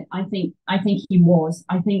take on it. I think he was.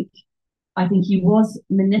 I think he was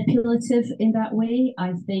manipulative in that way.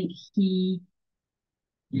 I think he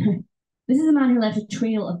this is a man who left a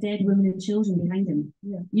trail of dead women and children behind him.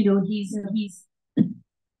 Yeah. He's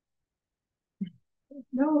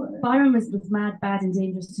no. Byron was mad, bad, and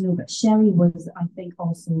dangerous to know, but Shelley was, I think,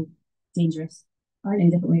 also dangerous in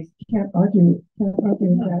different ways. Can't argue with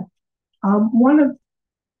that.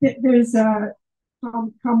 There's a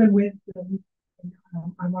common with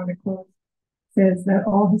ironic quote says that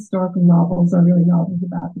all historical novels are really novels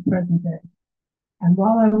about the present day. And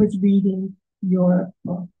while I was reading your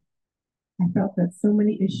book, I felt that so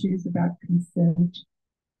many issues about consent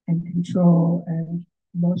and control and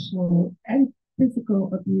emotional and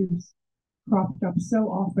physical abuse cropped up so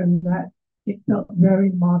often that it felt very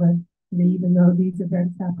modern to me, even though these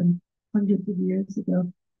events happened hundreds of years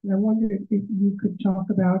ago. And I wondered if you could talk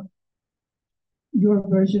about your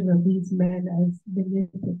version of these men as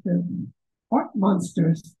manipulative art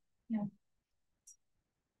monsters. Yeah.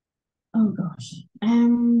 Oh gosh.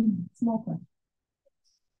 Small question.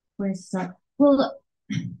 Where to start? Well,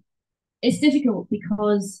 it's difficult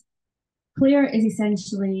because Claire is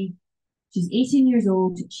essentially, she's 18 years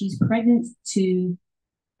old. She's pregnant to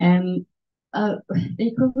the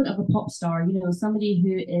equivalent of a pop star, somebody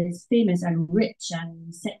who is famous and rich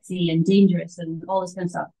and sexy and dangerous and all this kind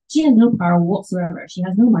of stuff. She has no power whatsoever. She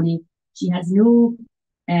has no money. She has no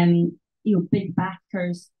big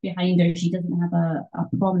backers behind her. She doesn't have a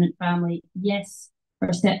prominent family. Yes,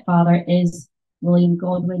 her stepfather is William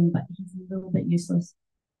Godwin, but he's a little bit useless.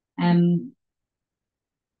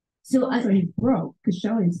 So he's broke because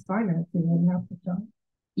Shelley's financing and half the time.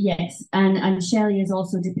 Yes, and Shelley is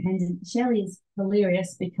also dependent. Shelley is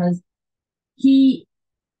hilarious because he's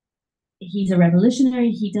a revolutionary.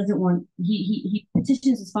 He doesn't want he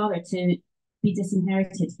petitions his father to be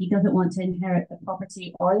disinherited. He doesn't want to inherit the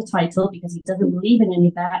property or the title because he doesn't believe in any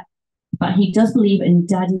of that. But he does believe in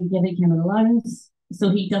Daddy giving him an allowance so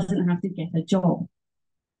he doesn't have to get a job.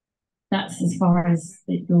 That's as far as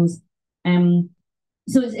it goes.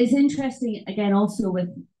 So it's interesting again also with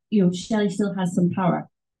Shelley still has some power.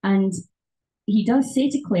 And he does say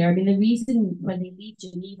to Claire, I mean, the reason when they leave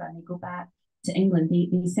Geneva and they go back to England, they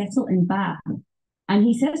settle in Bath. And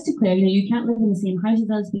he says to Claire, you can't live in the same house as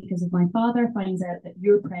us because if my father finds out that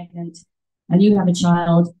you're pregnant and you have a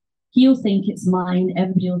child, he'll think it's mine,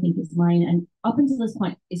 everybody will think it's mine. And up until this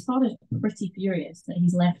point, his father's pretty furious that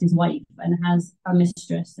he's left his wife and has a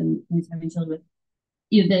mistress and he's having children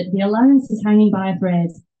with. The allowance is hanging by a thread.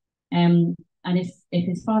 And if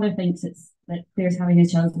his father thinks that Claire's having a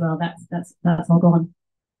child as well, that's all gone.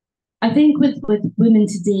 I think with women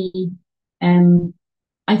today,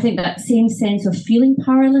 I think that same sense of feeling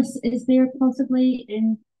powerless is there possibly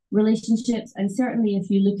in relationships, and certainly if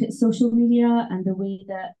you look at social media and the way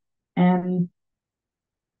that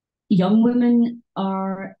young women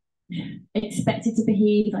are expected to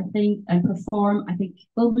behave, I think, and perform. I think,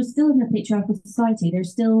 well, we're still in a patriarchal society.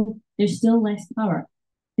 There's still less power.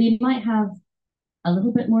 They might have a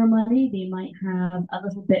little bit more money. They might have a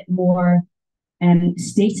little bit more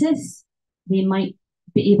status. They might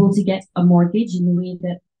be able to get a mortgage in the way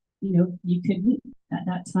that you couldn't at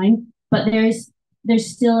that time. But there's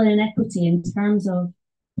still an inequity in terms of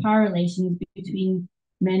power relations between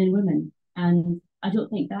men and women, and I don't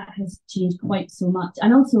think that has changed quite so much.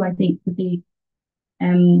 And also, I think that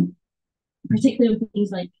um, particularly with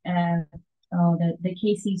things like the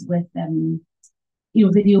cases with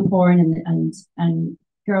video porn and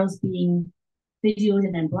girls being videoed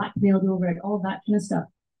and then blackmailed over it, all that kind of stuff.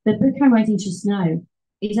 The book I'm writing just now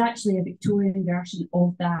is actually a Victorian version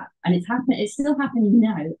of that, and it's happening. It's still happening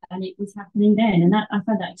now, and it was happening then, and that I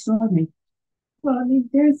found that extraordinary. Well, I mean,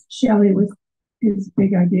 there's Shelley with his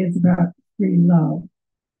big ideas about free love,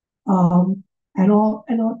 and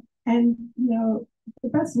the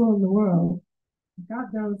best will in the world.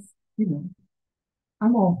 God knows, you know,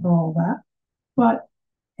 I'm all for all that, but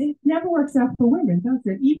it never works out for women, does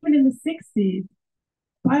it? Even in the '60s,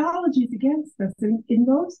 biology is against us, and in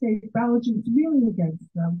those days, biology was really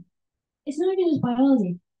against them. It's not even just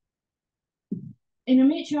biology. In a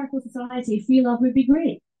matriarchal society, free love would be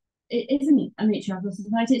great. It isn't a matriarchal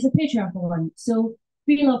society; it's a patriarchal one. So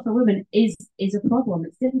free love for women is a problem.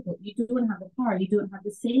 It's difficult. You don't have the power. You don't have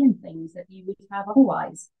the say in things that you would have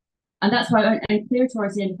otherwise. And that's why, and Claire,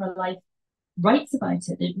 towards the end of her life, writes about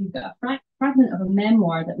it. You've got a fragment of a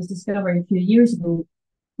memoir that was discovered a few years ago,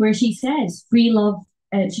 where she says free love.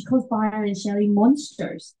 She calls Byron and Shelley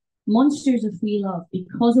monsters of free love,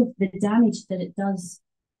 because of the damage that it does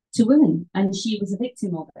to women, and she was a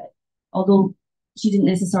victim of it, although she didn't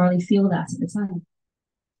necessarily feel that at the time.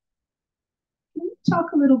 Can you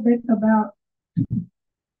talk a little bit about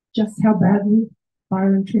just how badly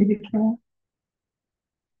Byron treated Claire?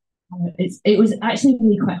 It was actually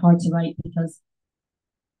really quite hard to write, because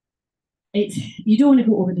you don't want to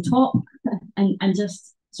go over the top and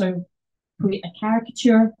just sort of create a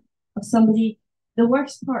caricature of somebody. The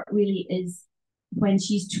worst part really is when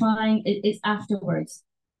she's trying. It's afterwards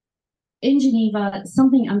in Geneva.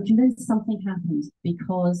 I'm convinced something happened,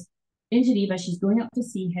 because in Geneva she's going up to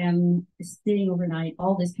see him, staying overnight,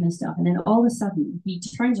 all this kind of stuff, and then all of a sudden he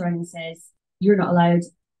turns around and says, "You're not allowed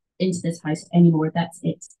into this house anymore. That's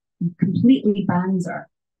it." He completely bans her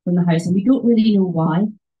from the house, and we don't really know why.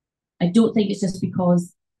 I don't think it's just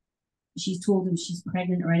because she's told him she's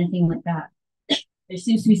pregnant or anything like that. There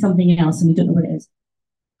seems to be something else, and we don't know what it is.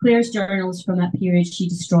 Claire's journals from that period she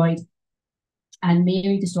destroyed, and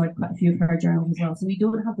Mary destroyed quite a few of her journals as well. So we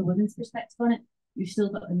don't have the women's perspective on it. We've still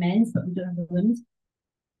got the men's, but we don't have the women's.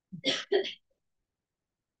 What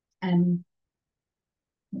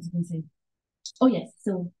was I going to say? Oh yes,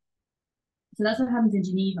 so that's what happens in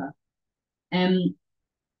Geneva.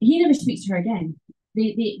 He never speaks to her again.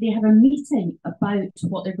 They have a meeting about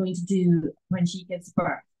what they're going to do when she gives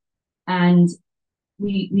birth, and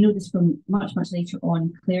we know this from much later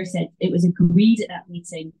on. Claire said it was agreed at that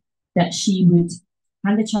meeting that she would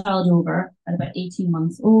hand the child over at about 18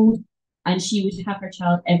 months old, and she would have her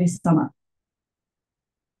child every summer.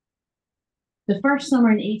 The first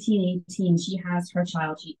summer in 1818, she has her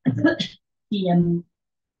child.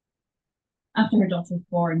 After her daughter was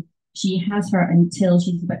born, she has her until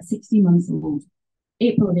she's about 60 months old.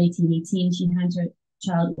 April of 1818, she hands her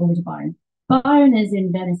child over to Byron. Byron is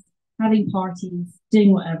in Venice having parties,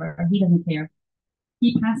 doing whatever. He doesn't care.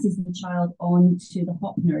 He passes the child on to the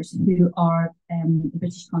Hopners, who are the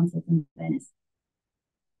British consuls in Venice.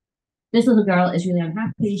 This little girl is really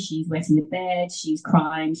unhappy. She's wetting the bed. She's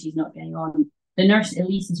crying. She's not getting on. The nurse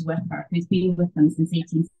Elise is with her, who's been with them since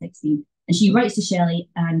 1816. And she writes to Shelley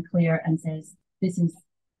and Claire and says, "This is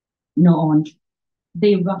not on."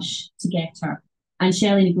 They rush to get her. And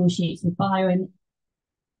Shelley negotiates with Byron.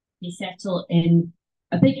 They settle in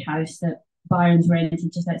a big house that Byron's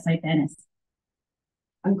rented just outside Venice.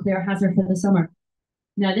 And Claire has her for the summer.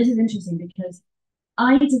 Now, this is interesting, because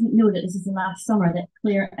I didn't know that this is the last summer that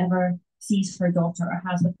Claire ever sees her daughter or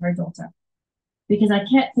has with her daughter, because I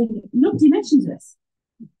kept thinking, nobody mentions this.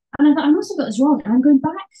 And I thought, I must have got this wrong. And I'm going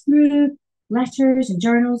back through letters and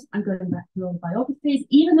journals. I'm going back through all the biographies,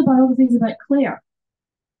 even the biographies about Claire.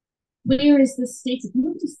 Where is this stated?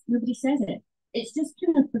 Nobody says it. It's just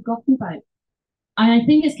kind of forgotten about. And I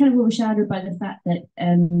think it's kind of overshadowed by the fact that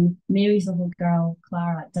Mary's little girl,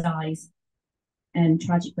 Clara, dies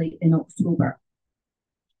tragically in October.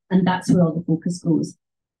 And that's where all the focus goes.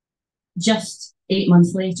 Just 8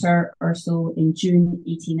 months later or so, in June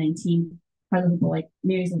 1819, her little boy,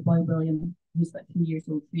 Mary's little boy, William, who's about 3 years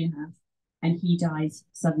old, 3.5, and he dies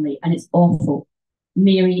suddenly, and it's awful.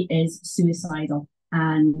 Mary is suicidal,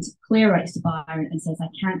 and Claire writes to Byron and says, I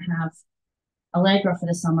can't have Allegra for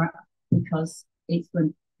the summer because it's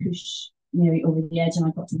going to push Mary over the edge and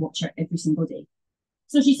I've got to watch her every single day.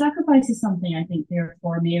 So she sacrifices something, I think, there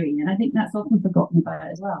for Mary, and I think that's often forgotten about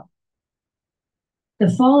as well. The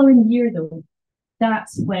following year, though,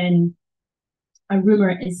 that's when a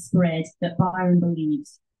rumour is spread that Byron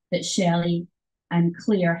believes that Shelley and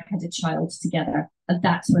Claire had a child together. And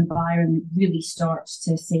that's when Byron really starts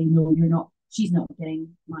to say, no, you're not, she's not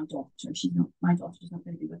getting my daughter. My daughter's not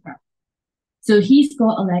going to be with her. So he's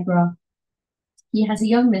got Allegra. He has a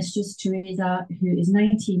young mistress, Teresa, who is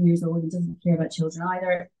 19 years old and doesn't care about children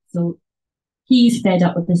either. So he's fed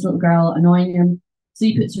up with this little girl annoying him. So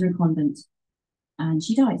he puts her in a convent, and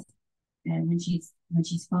she dies when she's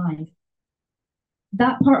 5.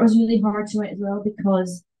 That part was really hard to write as well,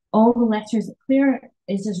 because all the letters that Claire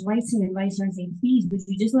is just writing and writing and saying, please, would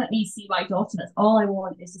you just let me see my daughter? That's all I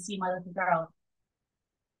want, is to see my little girl.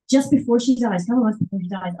 Just before she dies, a couple of months before she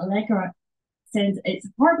dies, Allegra sends, it's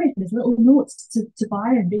heartbreaking, this little note to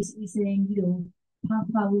Byron, basically saying, you know,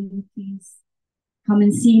 Papa, will you please come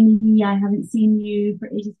and see me? I haven't seen you for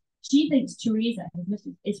ages. She thinks Teresa, his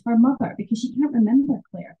mistress, is her mother because she can't remember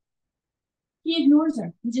Claire. He ignores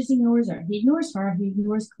her. He just ignores her. He ignores her. He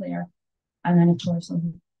ignores Claire. And then, of course,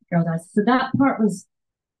 the girl dies. So that was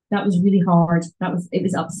really hard. It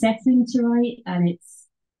was upsetting to write, and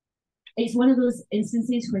it's one of those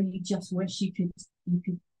instances where you just wish you could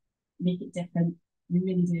make it different. You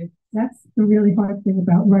really do. That's the really hard thing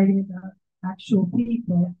about writing about actual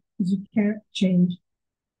people, is you can't change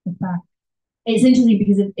the fact. It's interesting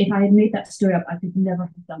because if I had made that story up, I could never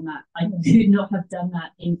have done that. I could not have done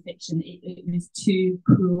that in fiction. It was too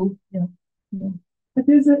cruel. Yeah. But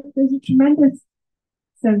there's a tremendous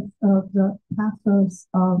sense of the pathos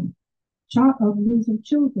of losing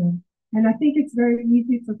children. And I think it's very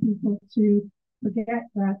easy for people to forget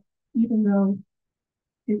that even though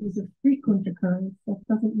it was a frequent occurrence, that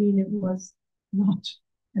doesn't mean it was not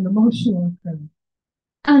an emotional occurrence.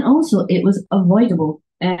 And also, it was avoidable.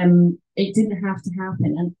 It didn't have to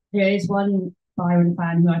happen. And there is one Byron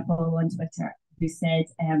fan who I follow on Twitter who said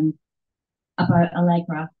about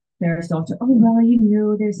Allegra, Claire's daughter, oh, well, you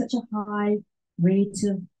know, there's such a high rate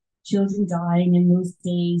of children dying in those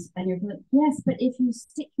days. And you're like, yes, but if you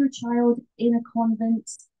stick your child in a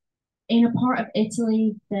convent in a part of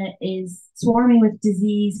Italy that is swarming with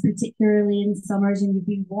disease, particularly in summers, and you've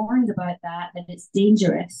been warned about that it's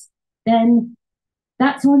dangerous, then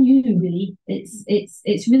that's on you, really.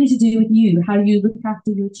 It's really to do with you, how you look after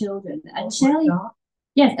your children. And Shelley,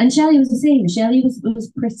 yes, and Shelley was the same. Shelley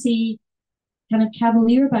was pretty kind of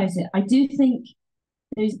cavalier about it. I do think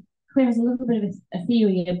Claire has a little bit of a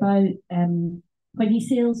theory about when he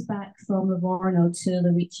sails back from Livorno to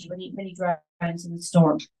Lerici, when he drowns in the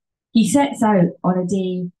storm. He sets out on a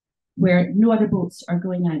day where no other boats are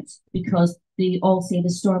going out because they all say the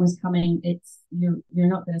storm is coming. You're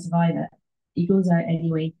not going to survive it. He goes out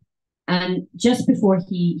anyway. And just before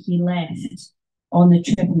he left on the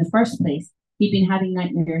trip in the first place, he'd been having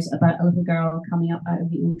nightmares about a little girl coming up out of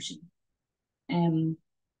the ocean. And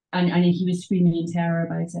he was screaming in terror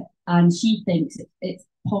about it. And she thinks it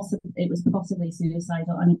was possibly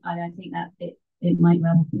suicidal. And I think that it might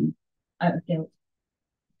well have been out of guilt.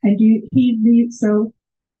 And he leaves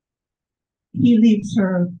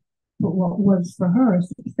her for what was for her a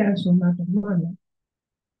substantial amount of money.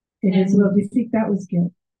 In his will. Do you think that was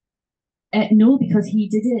guilt? No, because he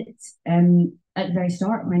did it at the very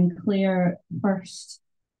start when Claire first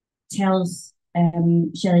tells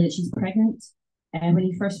Shelley that she's pregnant. When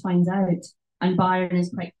he first finds out, and Byron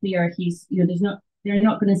is quite clear, they're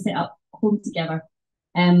not going to set up home together.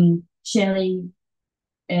 Shelley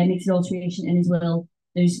makes an alteration in his will.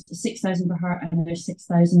 There's 6,000 for her, and there's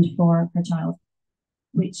 6,000 for her child,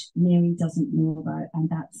 which Mary doesn't know about, and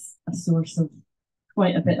that's a source of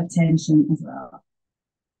quite a bit of tension as well.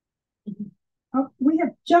 We have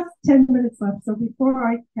just 10 minutes left, so before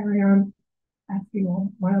I carry on asking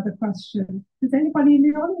all my other questions, does anybody in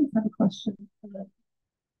the audience have a question?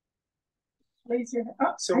 Raise your hand.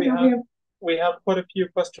 Oh, so we have quite a few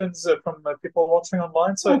questions from people watching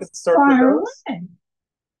online, so I can start with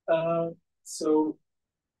those. So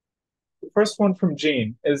the first one from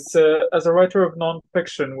Jean is, as a writer of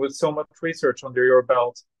nonfiction with so much research under your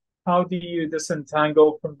belt, how do you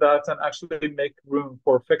disentangle from that and actually make room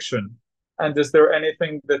for fiction? And is there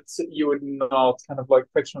anything that you would not kind of like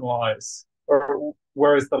fictionalize? Or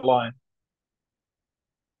where is the line?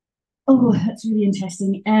 Oh, that's really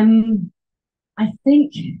interesting. I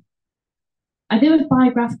think I think with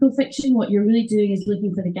biographical fiction, what you're really doing is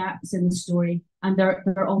looking for the gaps in the story, and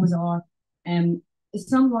there always are.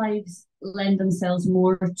 Some lives lend themselves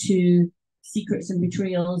more to secrets and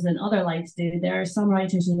betrayals than other lives do. There are some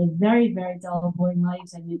writers who have very, very dull, boring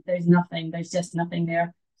lives, and there's just nothing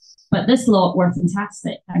there. But this lot were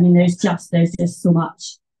fantastic. I mean, there's just so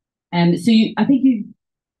much. So I think you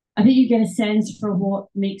get a sense for what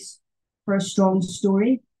makes for a strong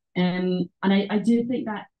story. And I do think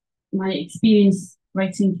that my experience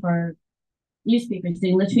writing for newspapers,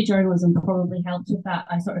 doing literary journalism, probably helped with that.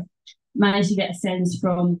 I sort of managed to get a sense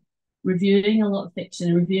from reviewing a lot of fiction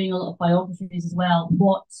and reviewing a lot of biographies as well,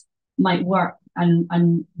 what might work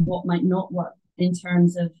and what might not work in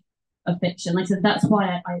terms of fiction. Like I said, that's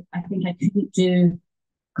why I think I couldn't do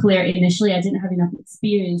Claire initially. I didn't have enough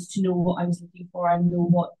experience to know what I was looking for and know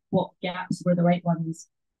what gaps were the right ones.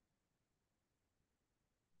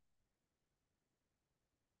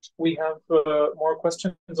 We have more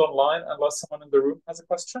questions online, unless someone in the room has a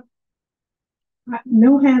question.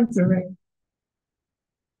 No hands are raised.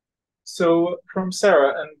 So from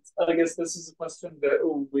Sarah, and I guess this is a question that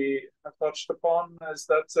we have touched upon, is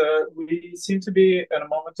that we seem to be in a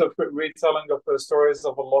moment of retelling of the stories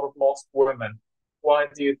of a lot of lost women. Why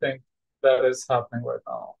do you think that is happening right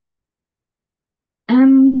now?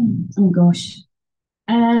 Oh gosh.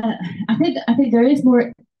 I think there is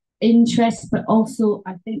more interest, but also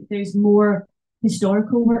I think there's more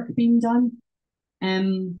historical work being done.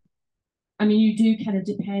 I mean, you do kind of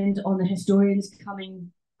depend on the historians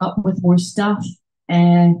coming up with more stuff,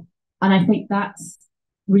 and I think that's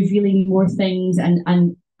revealing more things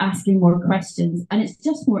and asking more questions, and it's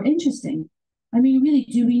just more interesting. I mean, really,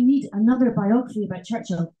 do we need another biography about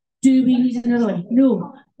Churchill? Do we need another one?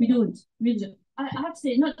 No, we don't. Really don't. I have to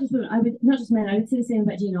say, not just women, not just men. I would say the same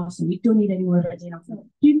about Jane Austen. We don't need any more about Jane Austen.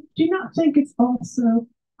 Do you not think it's also?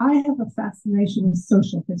 I have a fascination with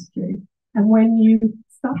social history, and when you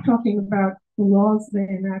stop talking about the laws they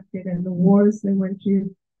enacted and the wars they went to,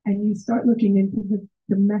 and you start looking into the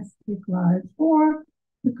domestic lives or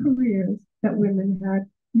the careers that women had,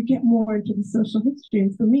 you get more into the social history.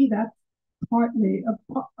 And for me, that's partly,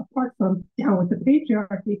 apart from down with the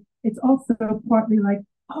patriarchy, it's also partly like,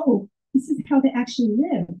 oh, this is how they actually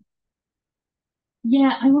live.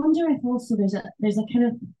 Yeah, I wonder if also there's a kind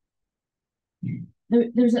of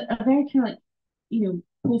there's a very kind of like, you know,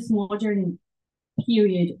 postmodern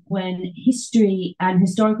period when history and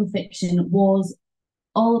historical fiction was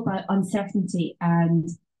all about uncertainty, and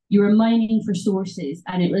you were mining for sources,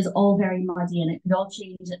 and it was all very muddy, and it could all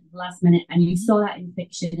change at the last minute. And you saw that in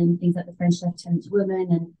fiction and things like The French Lieutenant's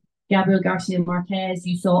Woman and Gabriel Garcia Marquez.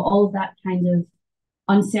 You saw all of that kind of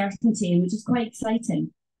uncertainty, which is quite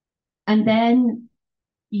exciting. And then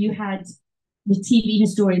you had the TV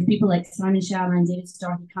historians, people like Simon Shammer and David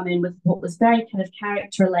Starkey, come in with what was very kind of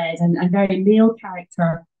character-led and very male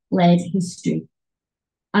character-led history.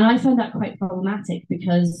 And I found that quite problematic,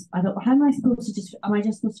 because I thought, how am I supposed to am I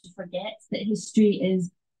just supposed to forget that history is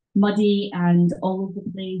muddy and all over the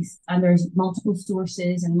place, and there's multiple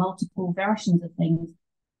sources and multiple versions of things?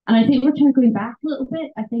 And I think we're kind of going back a little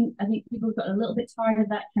bit. I think people have got a little bit tired of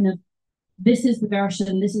that kind of, this is the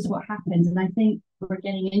version, this is what happened. And I think we're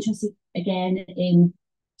getting interested again in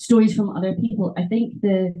stories from other people. I think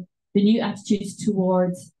the new attitudes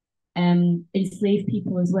towards enslaved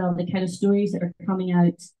people as well, the kind of stories that are coming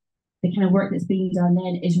out, the kind of work that's being done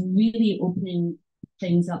then is really opening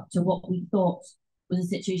things up to what we thought was a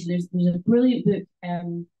situation. There's a brilliant book,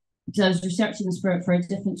 because I was researching this for a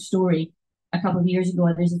different story a couple of years ago,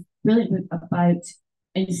 and there's a brilliant book about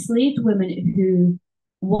enslaved women who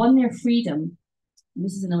won their freedom.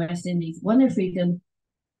 This is in the West Indies, won their freedom,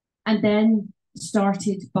 and then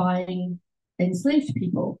started buying enslaved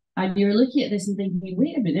people. And you're looking at this and thinking,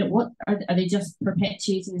 wait a minute, what are they just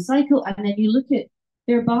perpetuating the cycle? And then you look at,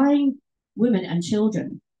 they're buying women and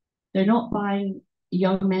children. They're not buying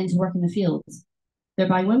young men to work in the fields. They're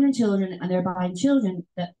buying women and children, and they're buying children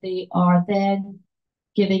that they are then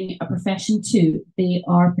giving a profession to. They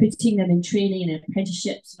are putting them in training and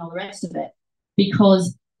apprenticeships and all the rest of it,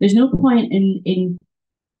 because there's no point in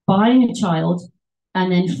buying a child and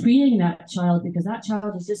then freeing that child, because that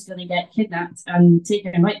child is just going to get kidnapped and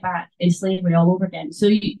taken right back in slavery all over again. So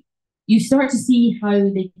you start to see how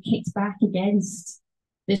they kicked back against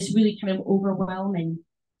this really kind of overwhelming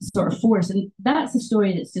sort of force. And that's a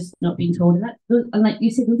story that's just not being told. And like you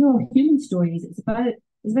said, those are all human stories. It's a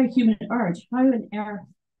very human urge. How on earth,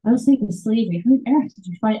 I was thinking of slavery, how on earth did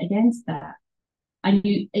you fight against that? And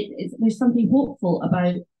there's something hopeful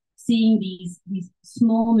about seeing these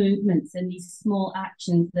small movements and these small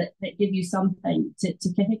actions that give you something to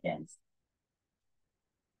kick against.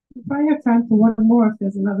 If I have time for one more, if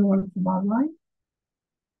there's another one from online.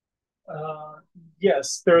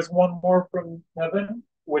 Yes, there's one more from Kevin,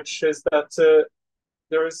 which is that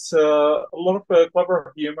there's a lot of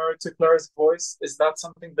clever humor to Claire's voice. Is that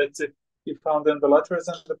something that you found in the letters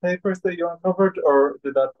and the papers that you uncovered, or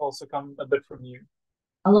did that also come a bit from you?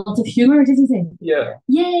 A lot of humor, did you say? Yeah.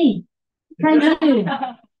 Yay! Thank you.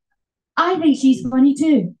 I think she's funny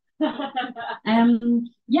too.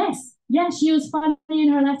 Yes, she was funny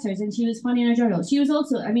in her letters and she was funny in her journal. She was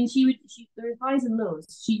also, I mean, there were highs and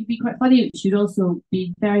lows. She could be quite funny, but she would also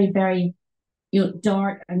be very, very,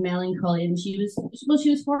 dark and melancholy. And she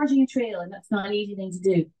was forging a trail, and that's not an easy thing to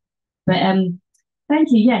do. But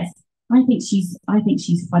thank you. Yes, I think she's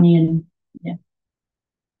funny, and yeah.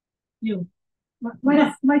 You.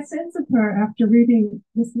 My sense of her after reading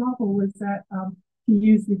this novel was that, to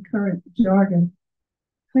use the current jargon,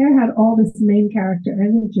 Claire had all this main character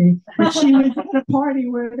energy, but she was at a party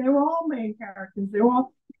where they were all main characters. They were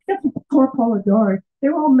all, except for poor Polidori, they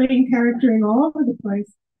were all main charactering all over the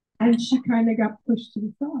place, and she kind of got pushed to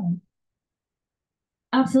the side.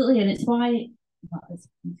 Absolutely, and it's why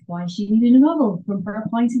she needed a novel from her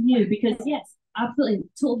point of view. Because yes, absolutely,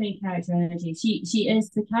 total main character energy. She is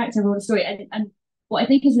the character of the story, and what I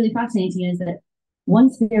think is really fascinating is that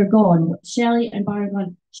once they're gone, Shelley and Byron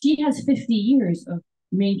gone, she has 50 years of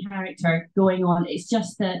main character going on. It's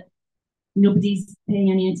just that nobody's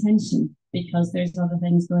paying any attention because there's other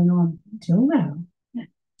things going on until now. Yeah.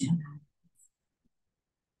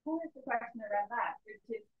 What is the question around that?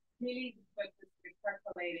 Which is really what has been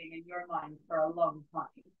percolating in your mind for a long time.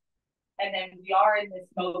 And then we are in this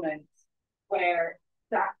moment where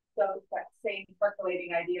that same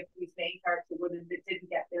percolating idea of these main character women that didn't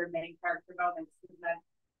get their main character moments, and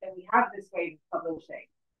then we have this wave of publishing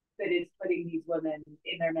that is putting these women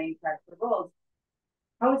in their main character roles.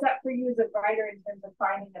 How is that for you as a writer in terms of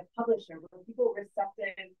finding a publisher? Were people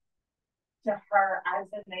receptive to her as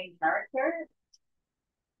a main character?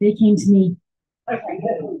 They came to me. Okay.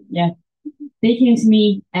 Yeah. They came to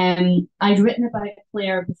me. I'd written about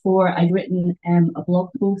Claire before. I'd written a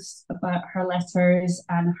blog post about her letters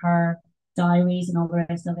and her diaries and all the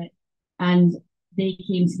rest of it. And they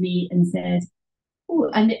came to me and said, oh,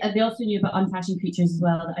 and they also knew about Unfashioned Creatures as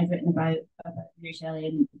well, that I'd written about Mary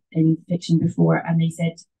Shelley in fiction before. And they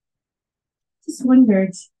said, just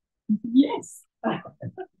wondered, yes,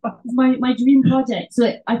 my dream project.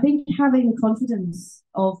 So I think having the confidence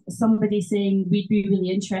of somebody saying, we'd be really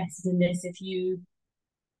interested in this if you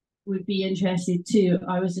would be interested too,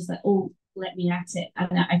 I was just like, oh, let me at it.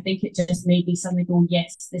 And I think it just made me suddenly go,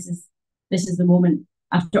 yes, this is the moment.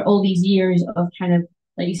 After all these years of kind of,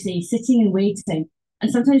 like you say, sitting and waiting.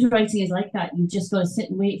 And sometimes writing is like that. You just got to sit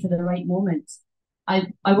and wait for the right moment. I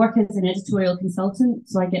work as an editorial consultant,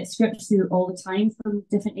 so I get scripts through all the time from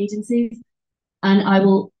different agencies. And I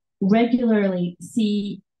will regularly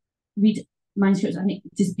read manuscripts. I think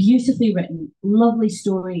just beautifully written, lovely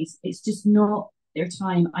stories. It's just not their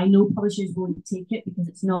time. I know publishers won't take it because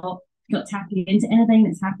it's not tapping into anything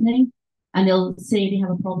that's happening, and they'll say they have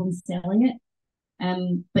a problem selling it.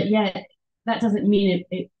 But yeah, that doesn't mean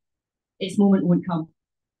its moment won't come.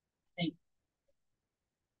 I think.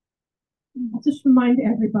 I'll just remind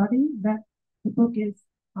everybody that the book is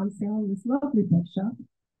on sale in this lovely bookshop,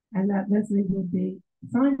 and that Lesley will be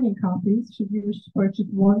signing copies should you wish to purchase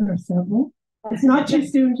one or several. It's not too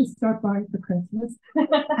soon to start buying for Christmas.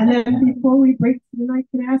 And then before we break for the night,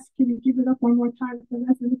 can I ask you to give it up one more time for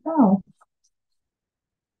Lesley McDowell?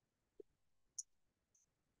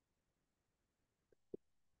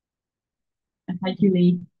 Thank you,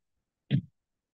 Lee.